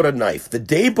pulled out a knife the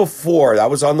day before.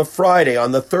 That was on the Friday.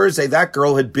 On the Thursday, that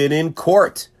girl had been in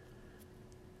court,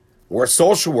 where a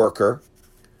social worker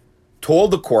told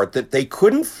the court that they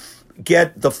couldn't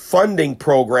get the funding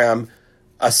program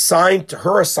assigned to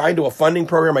a funding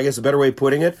program, I guess a better way of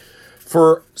putting it,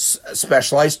 for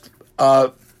specialized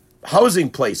housing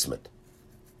placement.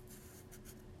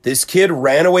 This kid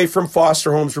ran away from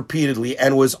foster homes repeatedly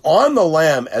and was on the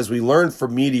lam, as we learned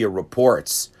from media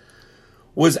reports,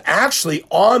 was actually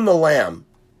on the lam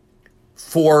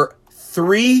for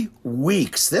 3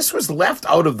 weeks. This was left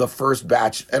out of the first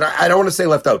batch. And I don't want to say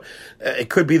left out. It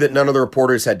could be that none of the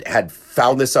reporters had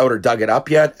found this out or dug it up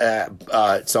yet.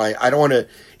 So I don't want to,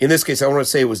 in this case, I don't want to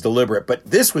say it was deliberate. But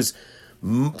this was,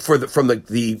 from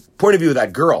the point of view of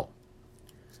that girl,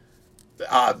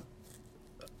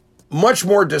 much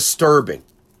more disturbing.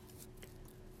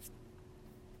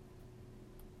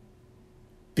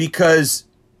 Because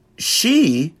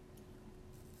she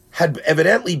had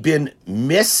evidently been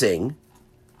missing,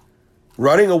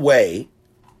 running away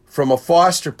from a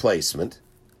foster placement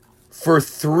for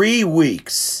 3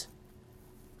 weeks,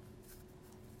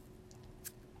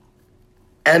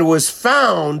 and was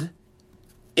found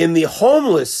in the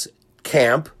homeless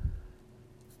camp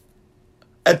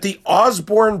at the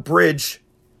Osborne Bridge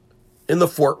in the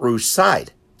Fort Rouge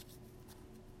side.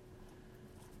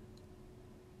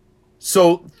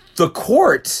 So the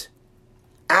court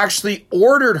actually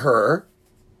ordered her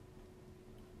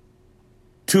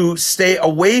to stay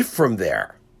away from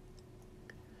there.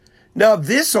 Now,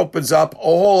 this opens up a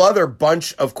whole other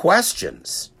bunch of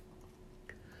questions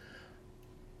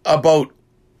about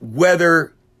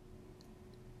whether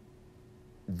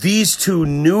these two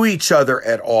knew each other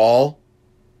at all,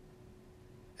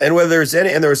 and whether there's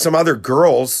any, and there were some other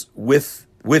girls with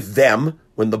them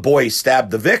when the boy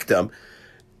stabbed the victim.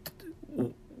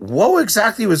 What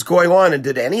exactly was going on, and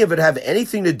did any of it have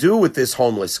anything to do with this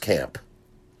homeless camp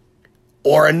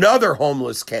or another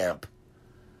homeless camp,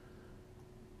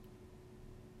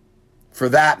 for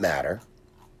that matter?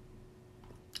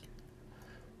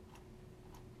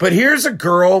 But here's a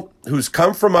girl who's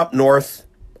come from up north.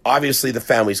 Obviously, the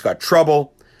family's got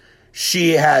trouble.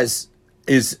 She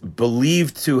is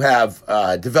believed to have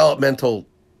developmental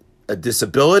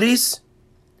disabilities.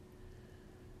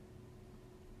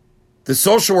 The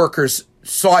social workers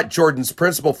sought Jordan's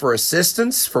principal for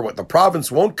assistance for what the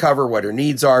province won't cover, what her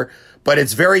needs are, but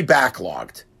it's very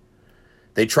backlogged.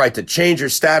 They tried to change her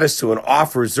status to an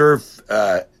off-reserve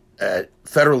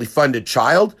federally funded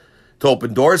child to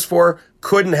open doors for her.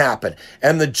 Couldn't happen.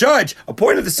 And the judge,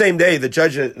 appointed the same day, the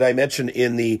judge that I mentioned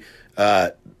in the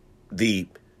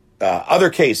other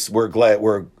case where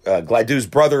Gladou's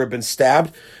brother had been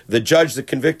stabbed, the judge that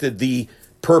convicted the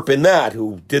perp in that,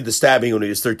 who did the stabbing when he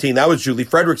was 13, that was Julie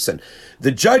Frederickson.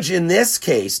 The judge in this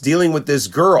case, dealing with this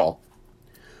girl,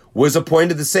 was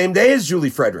appointed the same day as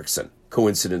Julie Frederickson.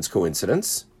 Coincidence,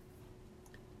 coincidence.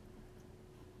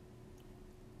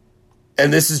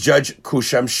 And this is Judge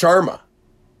Kusham Sharma,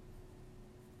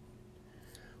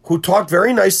 who talked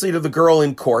very nicely to the girl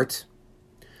in court,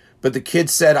 but the kid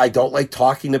said, I don't like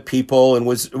talking to people, and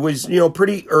was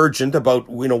pretty urgent about,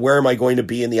 where am I going to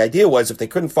be? And the idea was if they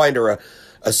couldn't find her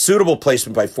a suitable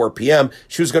placement by 4 p.m.,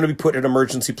 she was going to be put in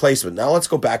emergency placement. Now let's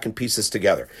go back and piece this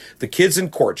together. The kid's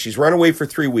in court. She's run away for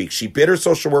 3 weeks. She bit her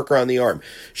social worker on the arm.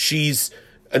 She's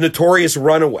a notorious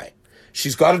runaway.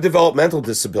 She's got a developmental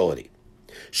disability.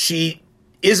 She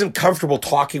isn't comfortable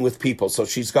talking with people, so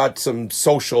she's got some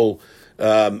social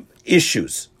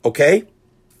issues, okay?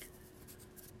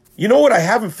 You know what I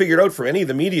haven't figured out from any of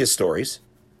the media stories?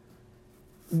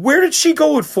 Where did she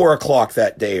go at 4 o'clock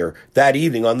that day or that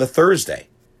evening on the Thursday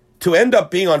to end up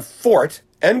being on Fort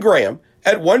and Graham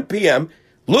at 1 p.m.,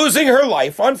 losing her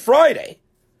life on Friday?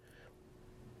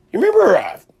 You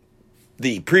remember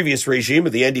the previous regime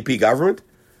of the NDP government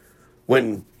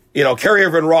when, Kerry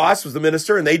Irvin Ross was the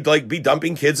minister and they'd be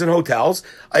dumping kids in hotels?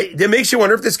 It makes you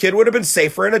wonder if this kid would have been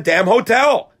safer in a damn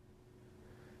hotel.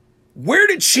 Where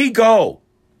did she go?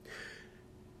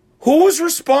 Who was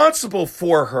responsible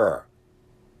for her?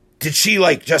 Did she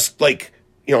was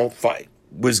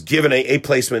given a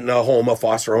placement in a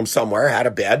foster home somewhere, had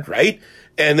a bed, right?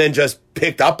 And then just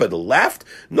picked up and left?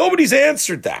 Nobody's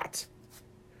answered that.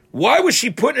 Why was she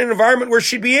put in an environment where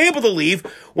she'd be able to leave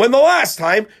when the last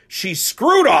time she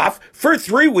screwed off for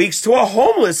 3 weeks to a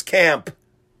homeless camp?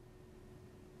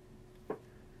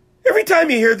 Every time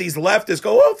you hear these leftists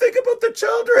go, oh, think about the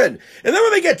children. And then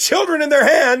when they get children in their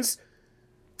hands,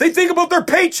 they think about their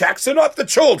paychecks and not the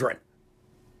children.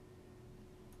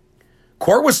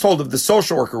 Court was told if the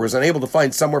social worker was unable to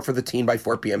find somewhere for the teen by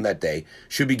 4 p.m. that day,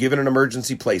 she would be given an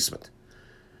emergency placement.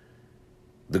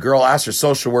 The girl asked her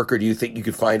social worker, do you think you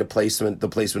could find the placement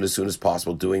as soon as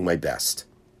possible? Doing my best.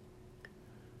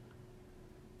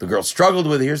 The girl struggled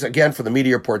with, here's again for the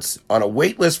media reports, on a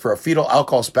wait list for a fetal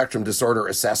alcohol spectrum disorder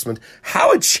assessment.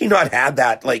 How had she not had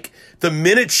that, the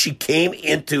minute she came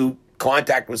into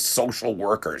contact with social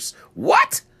workers?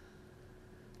 What?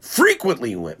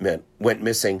 Frequently went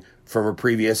missing from her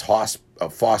previous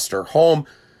foster home.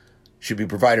 Should be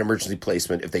provided emergency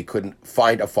placement if they couldn't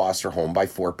find a foster home by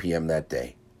 4 p.m. that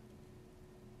day.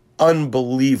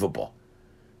 Unbelievable.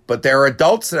 But there are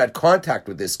adults that had contact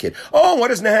with this kid. Oh, what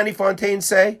does Nahanni Fontaine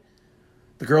say?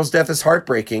 The girl's death is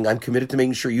heartbreaking. I'm committed to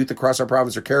making sure youth across our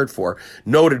province are cared for.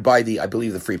 Noted by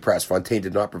the Free Press. Fontaine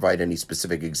did not provide any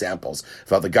specific examples of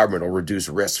how the government will reduce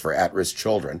risks for at-risk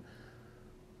children.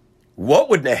 What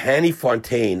would Nahanni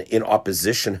Fontaine in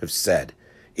opposition have said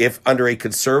if, under a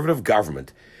conservative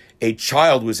government, a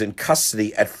child was in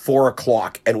custody at 4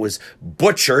 o'clock and was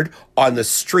butchered on the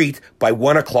street by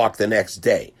 1 o'clock the next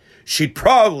day? She'd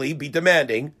probably be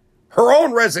demanding her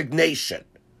own resignation.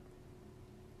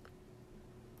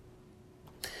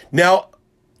 Now,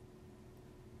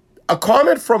 a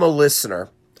comment from a listener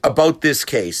about this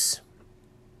case.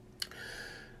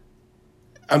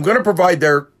 I'm going to provide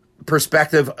their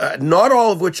perspective, not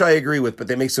all of which I agree with, but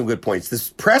they make some good points.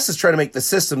 This press is trying to make the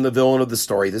system the villain of the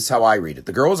story. This is how I read it.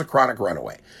 The girl is a chronic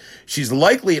runaway. She's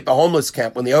likely at the homeless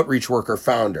camp when the outreach worker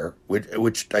found her,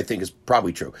 which I think is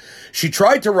probably true. She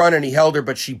tried to run and he held her,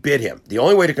 but she bit him. The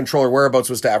only way to control her whereabouts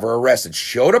was to have her arrested. She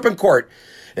showed up in court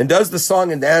and does the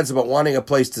song and dance about wanting a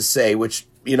place to stay, which,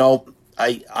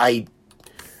 I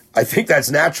think that's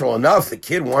natural enough. The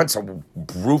kid wants a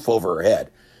roof over her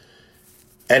head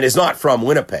and is not from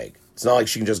Winnipeg. It's not like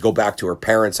she can just go back to her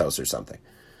parents' house or something.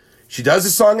 She does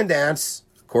a song and dance,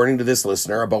 according to this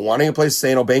listener, about wanting a place to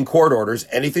stay and obeying court orders,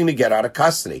 anything to get out of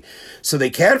custody. So they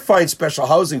can't find special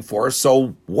housing for her,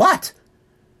 so what?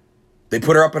 They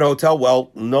put her up at a hotel?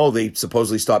 Well, no, they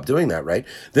supposedly stopped doing that, right?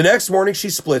 The next morning, she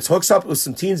splits, hooks up with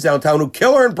some teens downtown who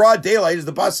kill her in broad daylight as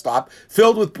the bus stop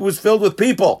was filled with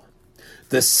people.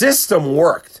 The system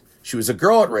worked. She was a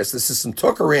girl at risk. The system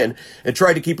took her in and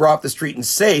tried to keep her off the street and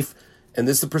safe. And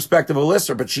this is the perspective of a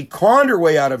listener. But she conned her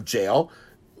way out of jail.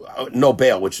 No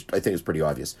bail, which I think is pretty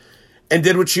obvious. And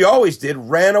did what she always did,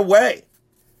 ran away.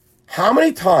 How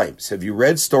many times have you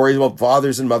read stories about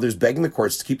fathers and mothers begging the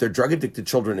courts to keep their drug-addicted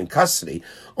children in custody,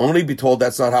 only to be told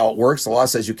that's not how it works? The law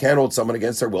says you can't hold someone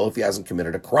against their will if he hasn't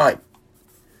committed a crime.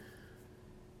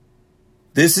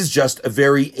 This is just a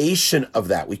variation of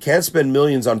that. We can't spend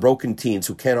millions on broken teens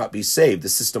who cannot be saved. The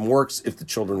system works if the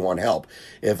children want help.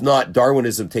 If not,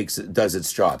 Darwinism does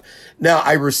its job. Now,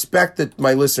 I respect that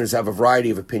my listeners have a variety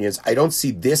of opinions. I don't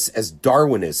see this as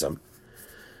Darwinism,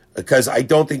 because I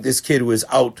don't think this kid was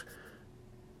out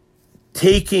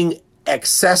taking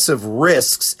excessive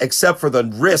risks, except for the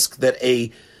risk that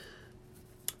an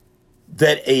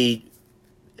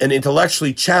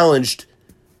intellectually challenged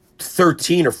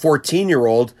 13 or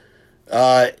 14-year-old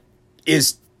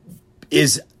is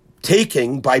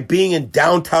taking by being in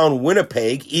downtown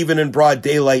Winnipeg, even in broad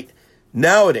daylight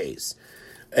nowadays.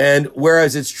 And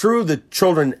whereas it's true that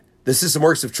the system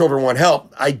works if children want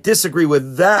help, I disagree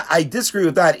with that. I disagree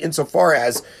with that insofar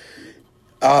as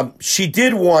she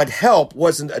did want help,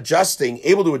 wasn't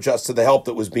able to adjust to the help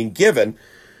that was being given.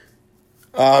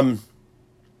 And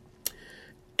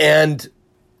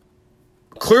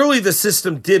clearly the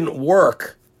system didn't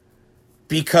work,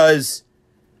 because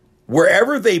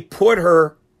wherever they put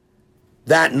her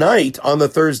that night, on the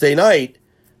Thursday night,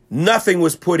 nothing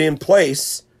was put in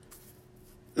place.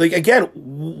 Like, again,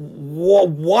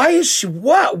 why is she,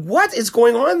 what is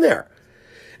going on there?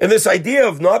 And this idea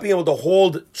of not being able to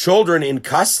hold children in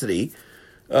custody,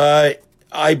 I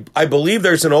believe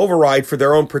there's an override for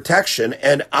their own protection.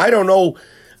 And I don't know,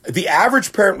 the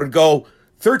average parent would go,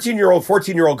 13-year-old,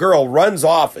 14-year-old girl runs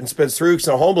off and spends 3 weeks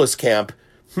in a homeless camp.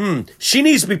 She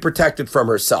needs to be protected from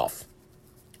herself.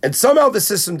 And somehow the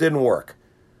system didn't work.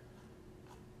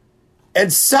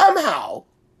 And somehow,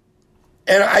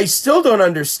 and I still don't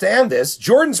understand this,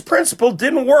 Jordan's principle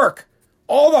didn't work.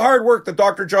 All the hard work that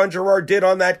Dr. John Gerard did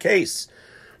on that case.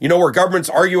 You know, where governments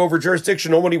argue over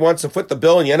jurisdiction, nobody wants to foot the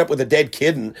bill, and you end up with a dead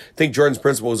kid and think Jordan's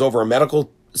principle was over a medical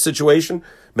situation,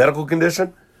 medical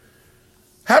condition.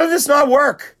 How did this not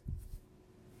work?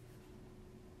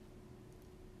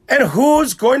 And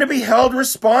who's going to be held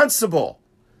responsible?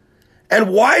 And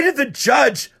why did the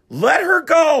judge let her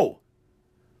go?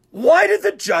 Why did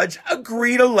the judge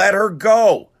agree to let her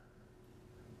go?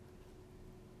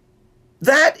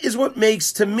 That is what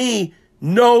makes, to me,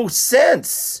 no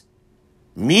sense.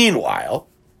 Meanwhile,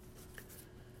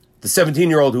 the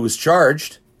 17-year-old who was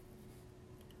charged,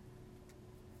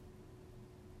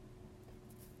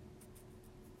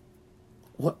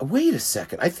 wait a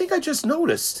second. I think I just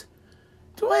noticed.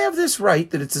 Do I have this right,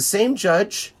 that it's the same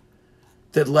judge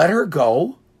that let her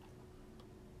go?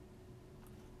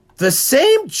 The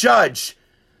same judge,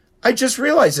 I just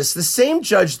realized this, the same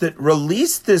judge that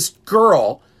released this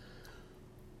girl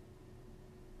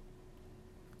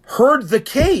heard the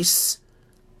case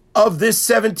of this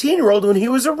 17-year-old when he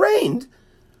was arraigned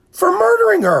for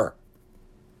murdering her.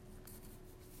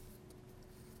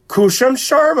 Kusham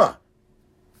Sharma.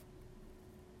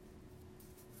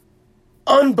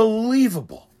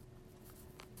 Unbelievable.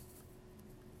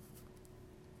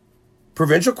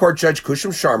 Provincial Court Judge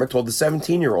Kusham Sharma told the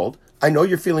 17-year-old, I know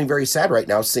you're feeling very sad right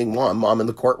now seeing mom in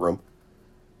the courtroom.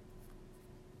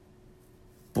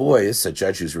 Boy, this is a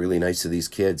judge who's really nice to these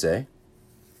kids, eh?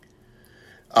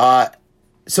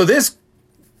 So this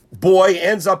boy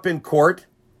ends up in court.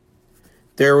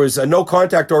 There was a no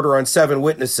contact order on 7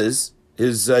 witnesses.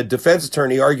 His defense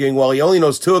attorney arguing, well, he only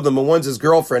knows 2 of them, and one's his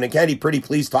girlfriend, and can't he pretty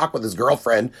please talk with his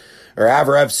girlfriend or have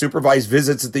her have supervised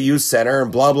visits at the youth center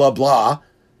and blah, blah, blah.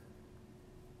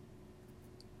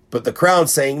 But the Crown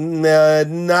saying,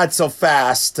 not so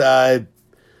fast.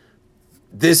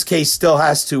 This case still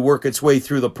has to work its way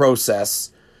through the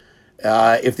process.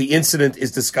 If the incident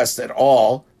is discussed at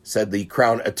all, said the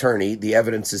Crown attorney, the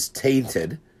evidence is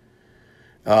tainted.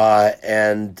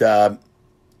 Judge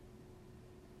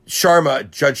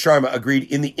Sharma agreed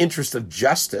in the interest of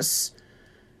justice,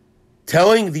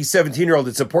 telling the 17-year-old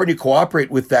it's important you cooperate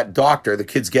with that doctor, the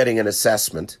kid's getting an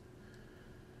assessment.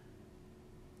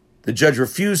 The judge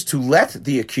refused to let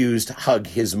the accused hug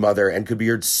his mother and could be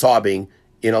heard sobbing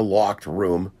in a locked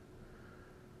room.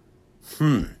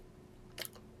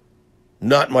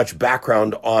 Not much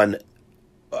background on,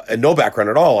 no background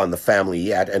at all on the family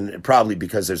yet, and probably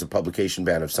because there's a publication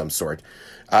ban of some sort.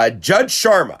 Judge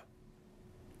Sharma,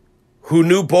 who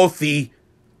knew both the...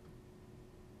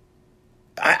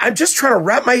 I'm just trying to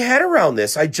wrap my head around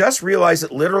this. I just realized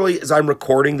it literally as I'm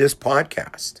recording this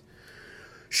podcast.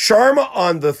 Sharma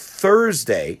on the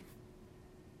Thursday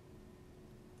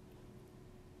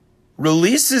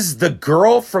releases the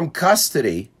girl from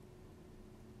custody,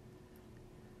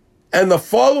 and the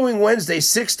following Wednesday,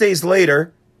 6 days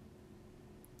later,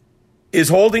 is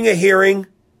holding a hearing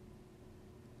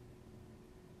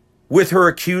with her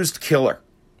accused killer.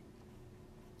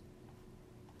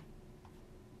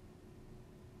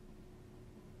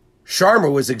 Sharma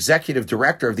was executive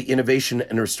director of the Innovation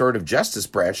and Restorative Justice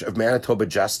branch of Manitoba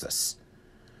Justice.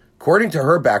 According to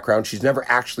her background, she's never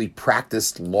actually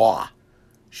practiced law.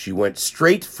 She went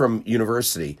straight from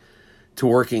university to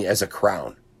working as a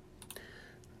crown.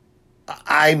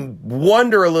 I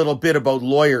wonder a little bit about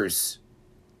lawyers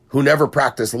who never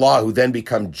practice law, who then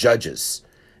become judges.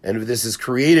 And this has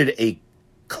created a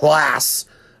class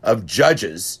of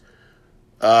judges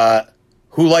who,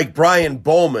 like Brian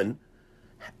Bowman,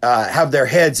 have their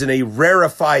heads in a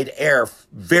rarefied air,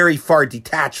 very far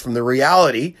detached from the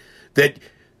reality that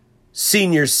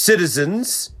senior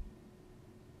citizens,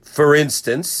 for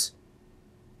instance,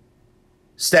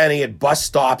 standing at bus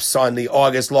stops on the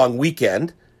August long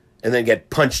weekend and then get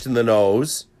punched in the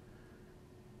nose,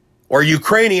 or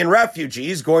Ukrainian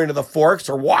refugees going to the Forks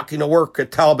or walking to work at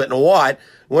Talbot and Watt.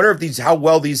 I wonder if how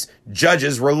well these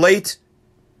judges relate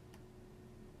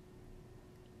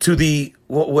to the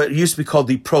what used to be called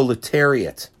the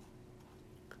proletariat.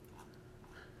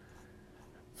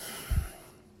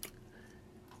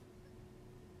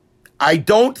 I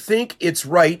don't think it's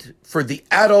right for the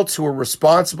adults who are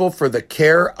responsible for the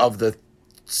care of the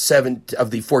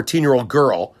 14-year-old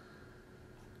girl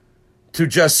to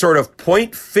just sort of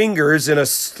point fingers in a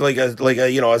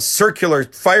circular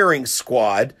firing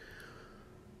squad.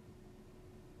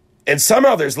 And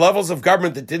somehow there's levels of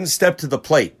government that didn't step to the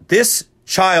plate. This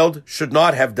child should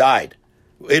not have died.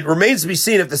 It remains to be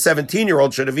seen if the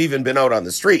 17-year-old should have even been out on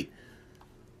the street.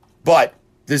 But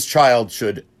this child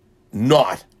should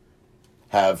not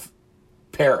have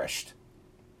perished.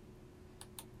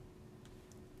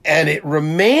 And it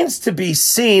remains to be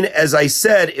seen, as I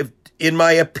said, if, in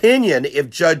my opinion, if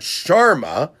Judge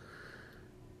Sharma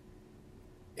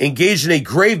engaged in a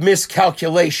grave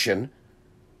miscalculation,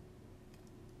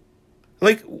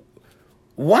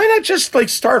 why not just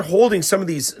start holding some of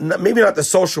these, maybe not the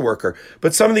social worker,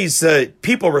 but some of these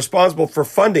people responsible for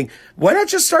funding, why not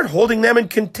just start holding them in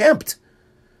contempt?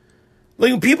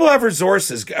 People have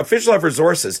resources, officials have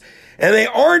resources, and they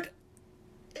aren't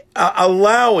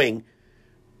allowing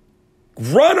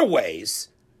runaways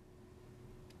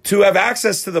to have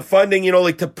access to the funding,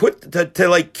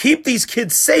 to keep these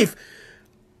kids safe.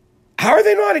 How are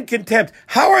they not in contempt?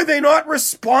 How are they not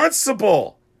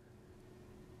responsible?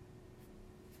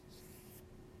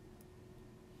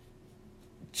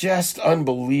 Just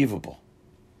unbelievable.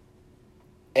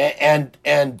 And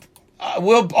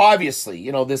well, obviously,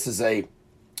 this is an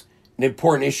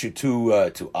important issue to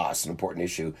us, an important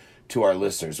issue to our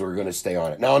listeners. We're going to stay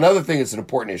on it. Now, another thing that's an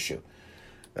important issue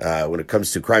when it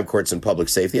comes to crime courts and public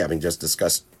safety, having just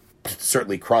discussed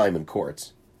certainly crime in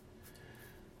courts.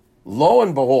 Lo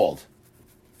and behold,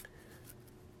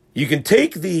 you can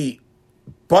take the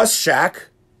bus shack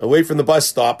away from the bus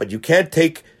stop, but you can't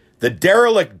take the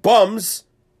derelict bums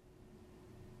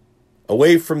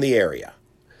away from the area.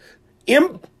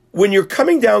 When you're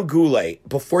coming down Goulet,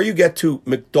 before you get to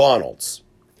McDonald's,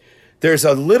 there's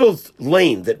a little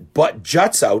lane that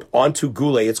juts out onto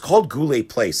Goulet. It's called Goulet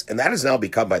Place, and that has now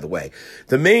become, by the way,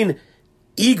 the main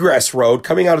egress road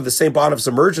coming out of the St. Boniface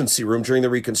emergency room during the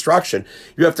reconstruction.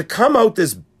 You have to come out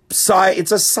this side.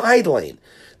 It's a side lane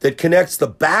that connects the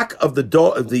back of the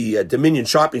Dominion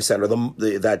Shopping Center,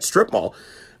 that strip mall.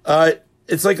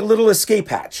 It's like a little escape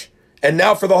hatch. And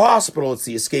now for the hospital, it's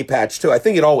the escape hatch too. I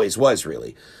think it always was,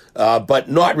 really, but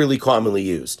not really commonly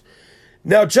used.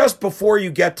 Now, just before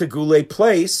you get to Goulet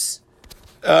Place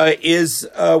was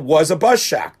a bus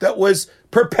shack that was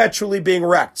perpetually being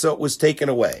wrecked, so it was taken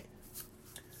away.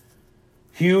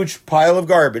 Huge pile of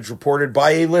garbage reported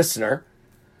by a listener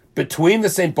between the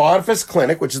St. Boniface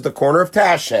Clinic, which is the corner of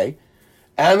Taché,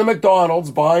 and the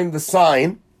McDonald's behind the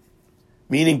sign,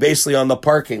 meaning basically on the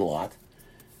parking lot.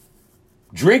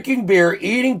 Drinking beer,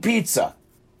 eating pizza.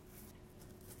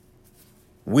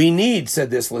 We need, said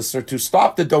this listener, to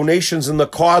stop the donations and the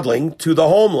coddling to the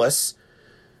homeless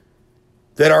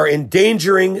that are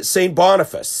endangering St.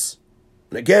 Boniface.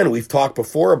 And again, we've talked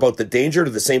before about the danger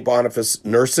to the St. Boniface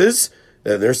nurses,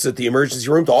 the nurses at the emergency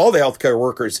room, to all the healthcare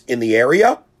workers in the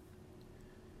area.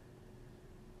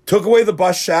 Took away the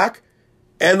bus shack,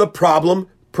 and the problem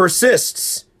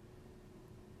persists.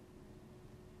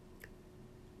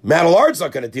 Matt Allard's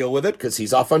not going to deal with it because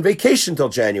he's off on vacation till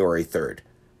January 3rd.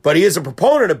 But he is a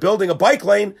proponent of building a bike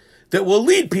lane that will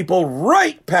lead people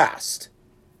right past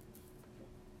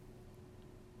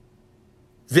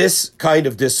this kind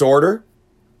of disorder.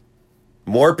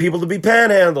 More people to be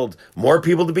panhandled, more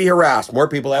people to be harassed, more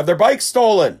people to have their bikes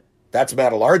stolen. That's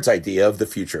Matt Allard's idea of the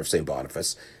future of St.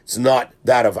 Boniface. It's not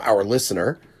that of our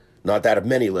listener, not that of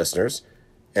many listeners,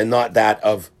 and not that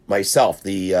of myself.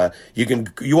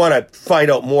 You want to find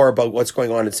out more about what's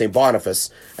going on in St. Boniface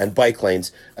and bike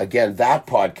lanes. Again, that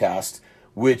podcast,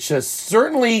 which has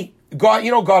certainly got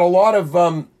a lot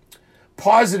of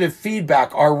positive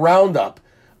feedback, our roundup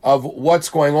of what's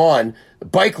going on.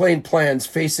 Bike lane plans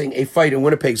facing a fight in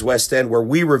Winnipeg's West End, where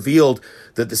we revealed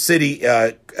that the city,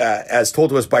 as told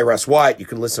to us by Russ Wyatt, you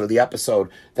can listen to the episode,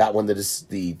 that one,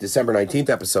 the December 19th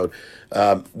episode,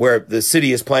 where the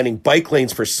city is planning bike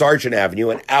lanes for Sargent Avenue,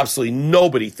 and absolutely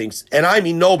nobody thinks, and I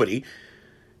mean nobody,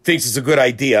 thinks it's a good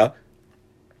idea.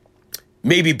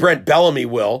 Maybe Brent Bellamy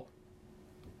will,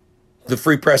 the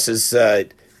Free Press's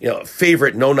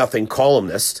favorite know-nothing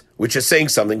columnist, which is saying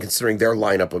something considering their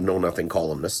lineup of know-nothing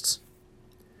columnists.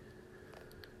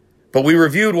 But we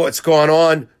reviewed what's gone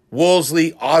on,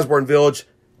 Wolseley, Osborne Village.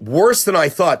 Worse than I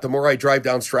thought the more I drive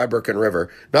down Stradbrook and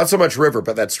River. Not so much River,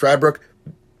 but that Stradbrook,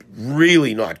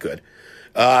 really not good.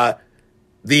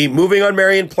 The Moving on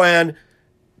Marion plan,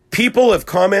 people have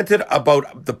commented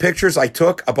about the pictures I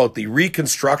took, about the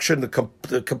reconstruction,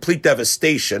 the complete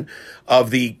devastation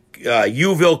of the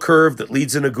Uville curve that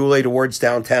leads into Goulet towards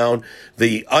downtown,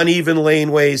 the uneven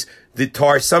laneways, the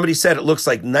tar. Somebody said it looks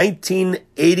like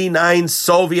 1989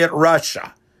 Soviet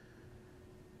Russia.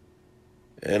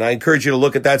 And I encourage you to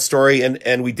look at that story.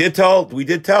 And we did tell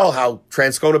how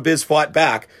Transcona Biz fought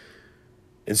back.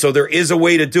 And so there is a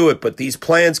way to do it, but these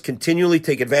plans continually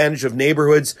take advantage of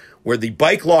neighborhoods where the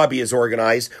bike lobby is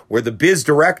organized, where the biz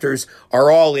directors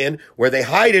are all in, where they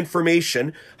hide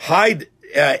information, hide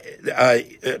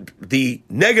the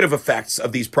negative effects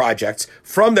of these projects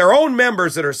from their own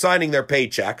members that are signing their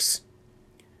paychecks.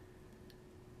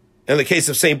 In the case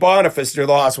of St. Boniface near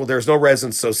the hospital, there's no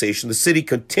residents association. The city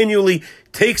continually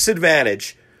takes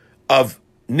advantage of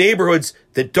neighborhoods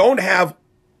that don't have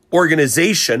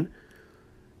organization,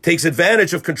 takes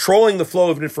advantage of controlling the flow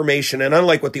of information. And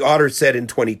unlike what the auditor said in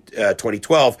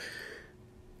 2012,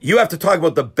 you have to talk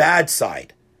about the bad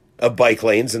side of bike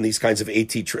lanes and these kinds of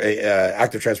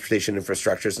active transportation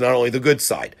infrastructures, not only the good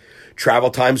side.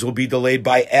 Travel times will be delayed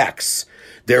by X.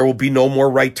 There will be no more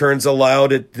right turns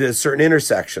allowed at certain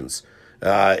intersections,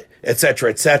 et cetera,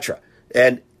 et cetera.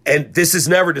 And this is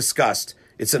never discussed.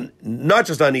 It's not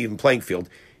just uneven playing field.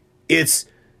 It's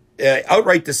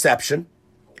outright deception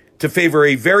to favor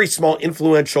a very small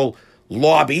influential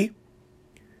lobby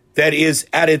that is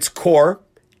at its core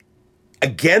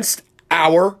against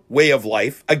our way of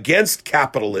life, against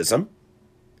capitalism,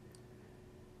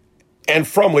 and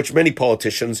from which many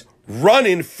politicians run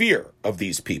in fear of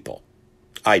these people.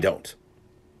 I don't.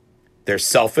 They're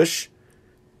selfish.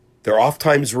 They're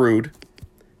oftentimes rude.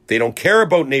 They don't care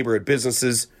about neighborhood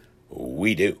businesses.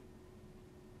 We do.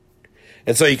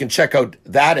 And so you can check out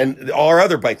that and all our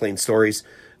other bike lane stories.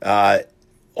 And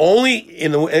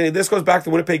this goes back to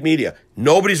Winnipeg media.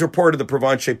 Nobody's reported that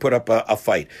Provencher put up a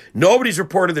fight. Nobody's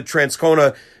reported that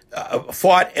Transcona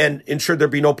fought and ensured there'd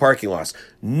be no parking loss.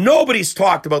 Nobody's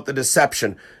talked about the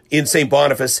deception in St.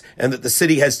 Boniface and that the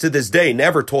city has to this day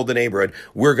never told the neighborhood,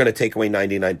 we're going to take away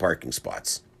 99 parking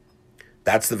spots.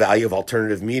 That's the value of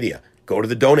alternative media. Go to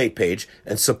the donate page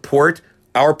and support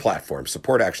our platform.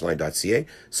 Support actionline.ca.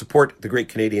 Support the Great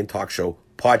Canadian Talk Show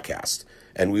podcast.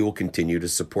 And we will continue to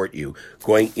support you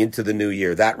going into the new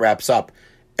year. That wraps up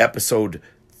episode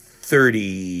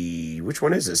 30. Which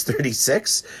one is this?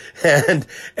 36?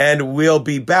 And we'll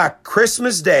be back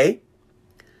Christmas Day.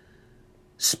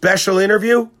 Special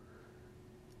interview.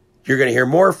 You're going to hear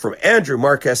more from Andrew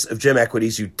Marquez of Gem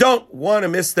Equities. You don't want to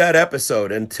miss that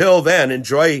episode. Until then,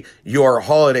 enjoy your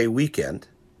holiday weekend.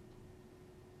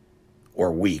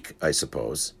 Or week, I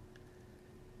suppose.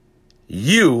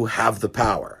 You have the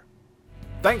power.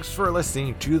 Thanks for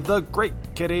listening to The Great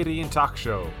Canadian Talk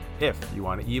Show. If you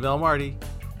want to email Marty,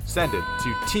 send it to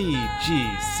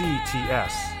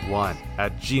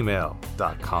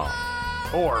tgcts1@gmail.com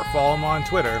or follow him on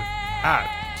Twitter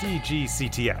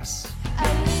 @tgcts.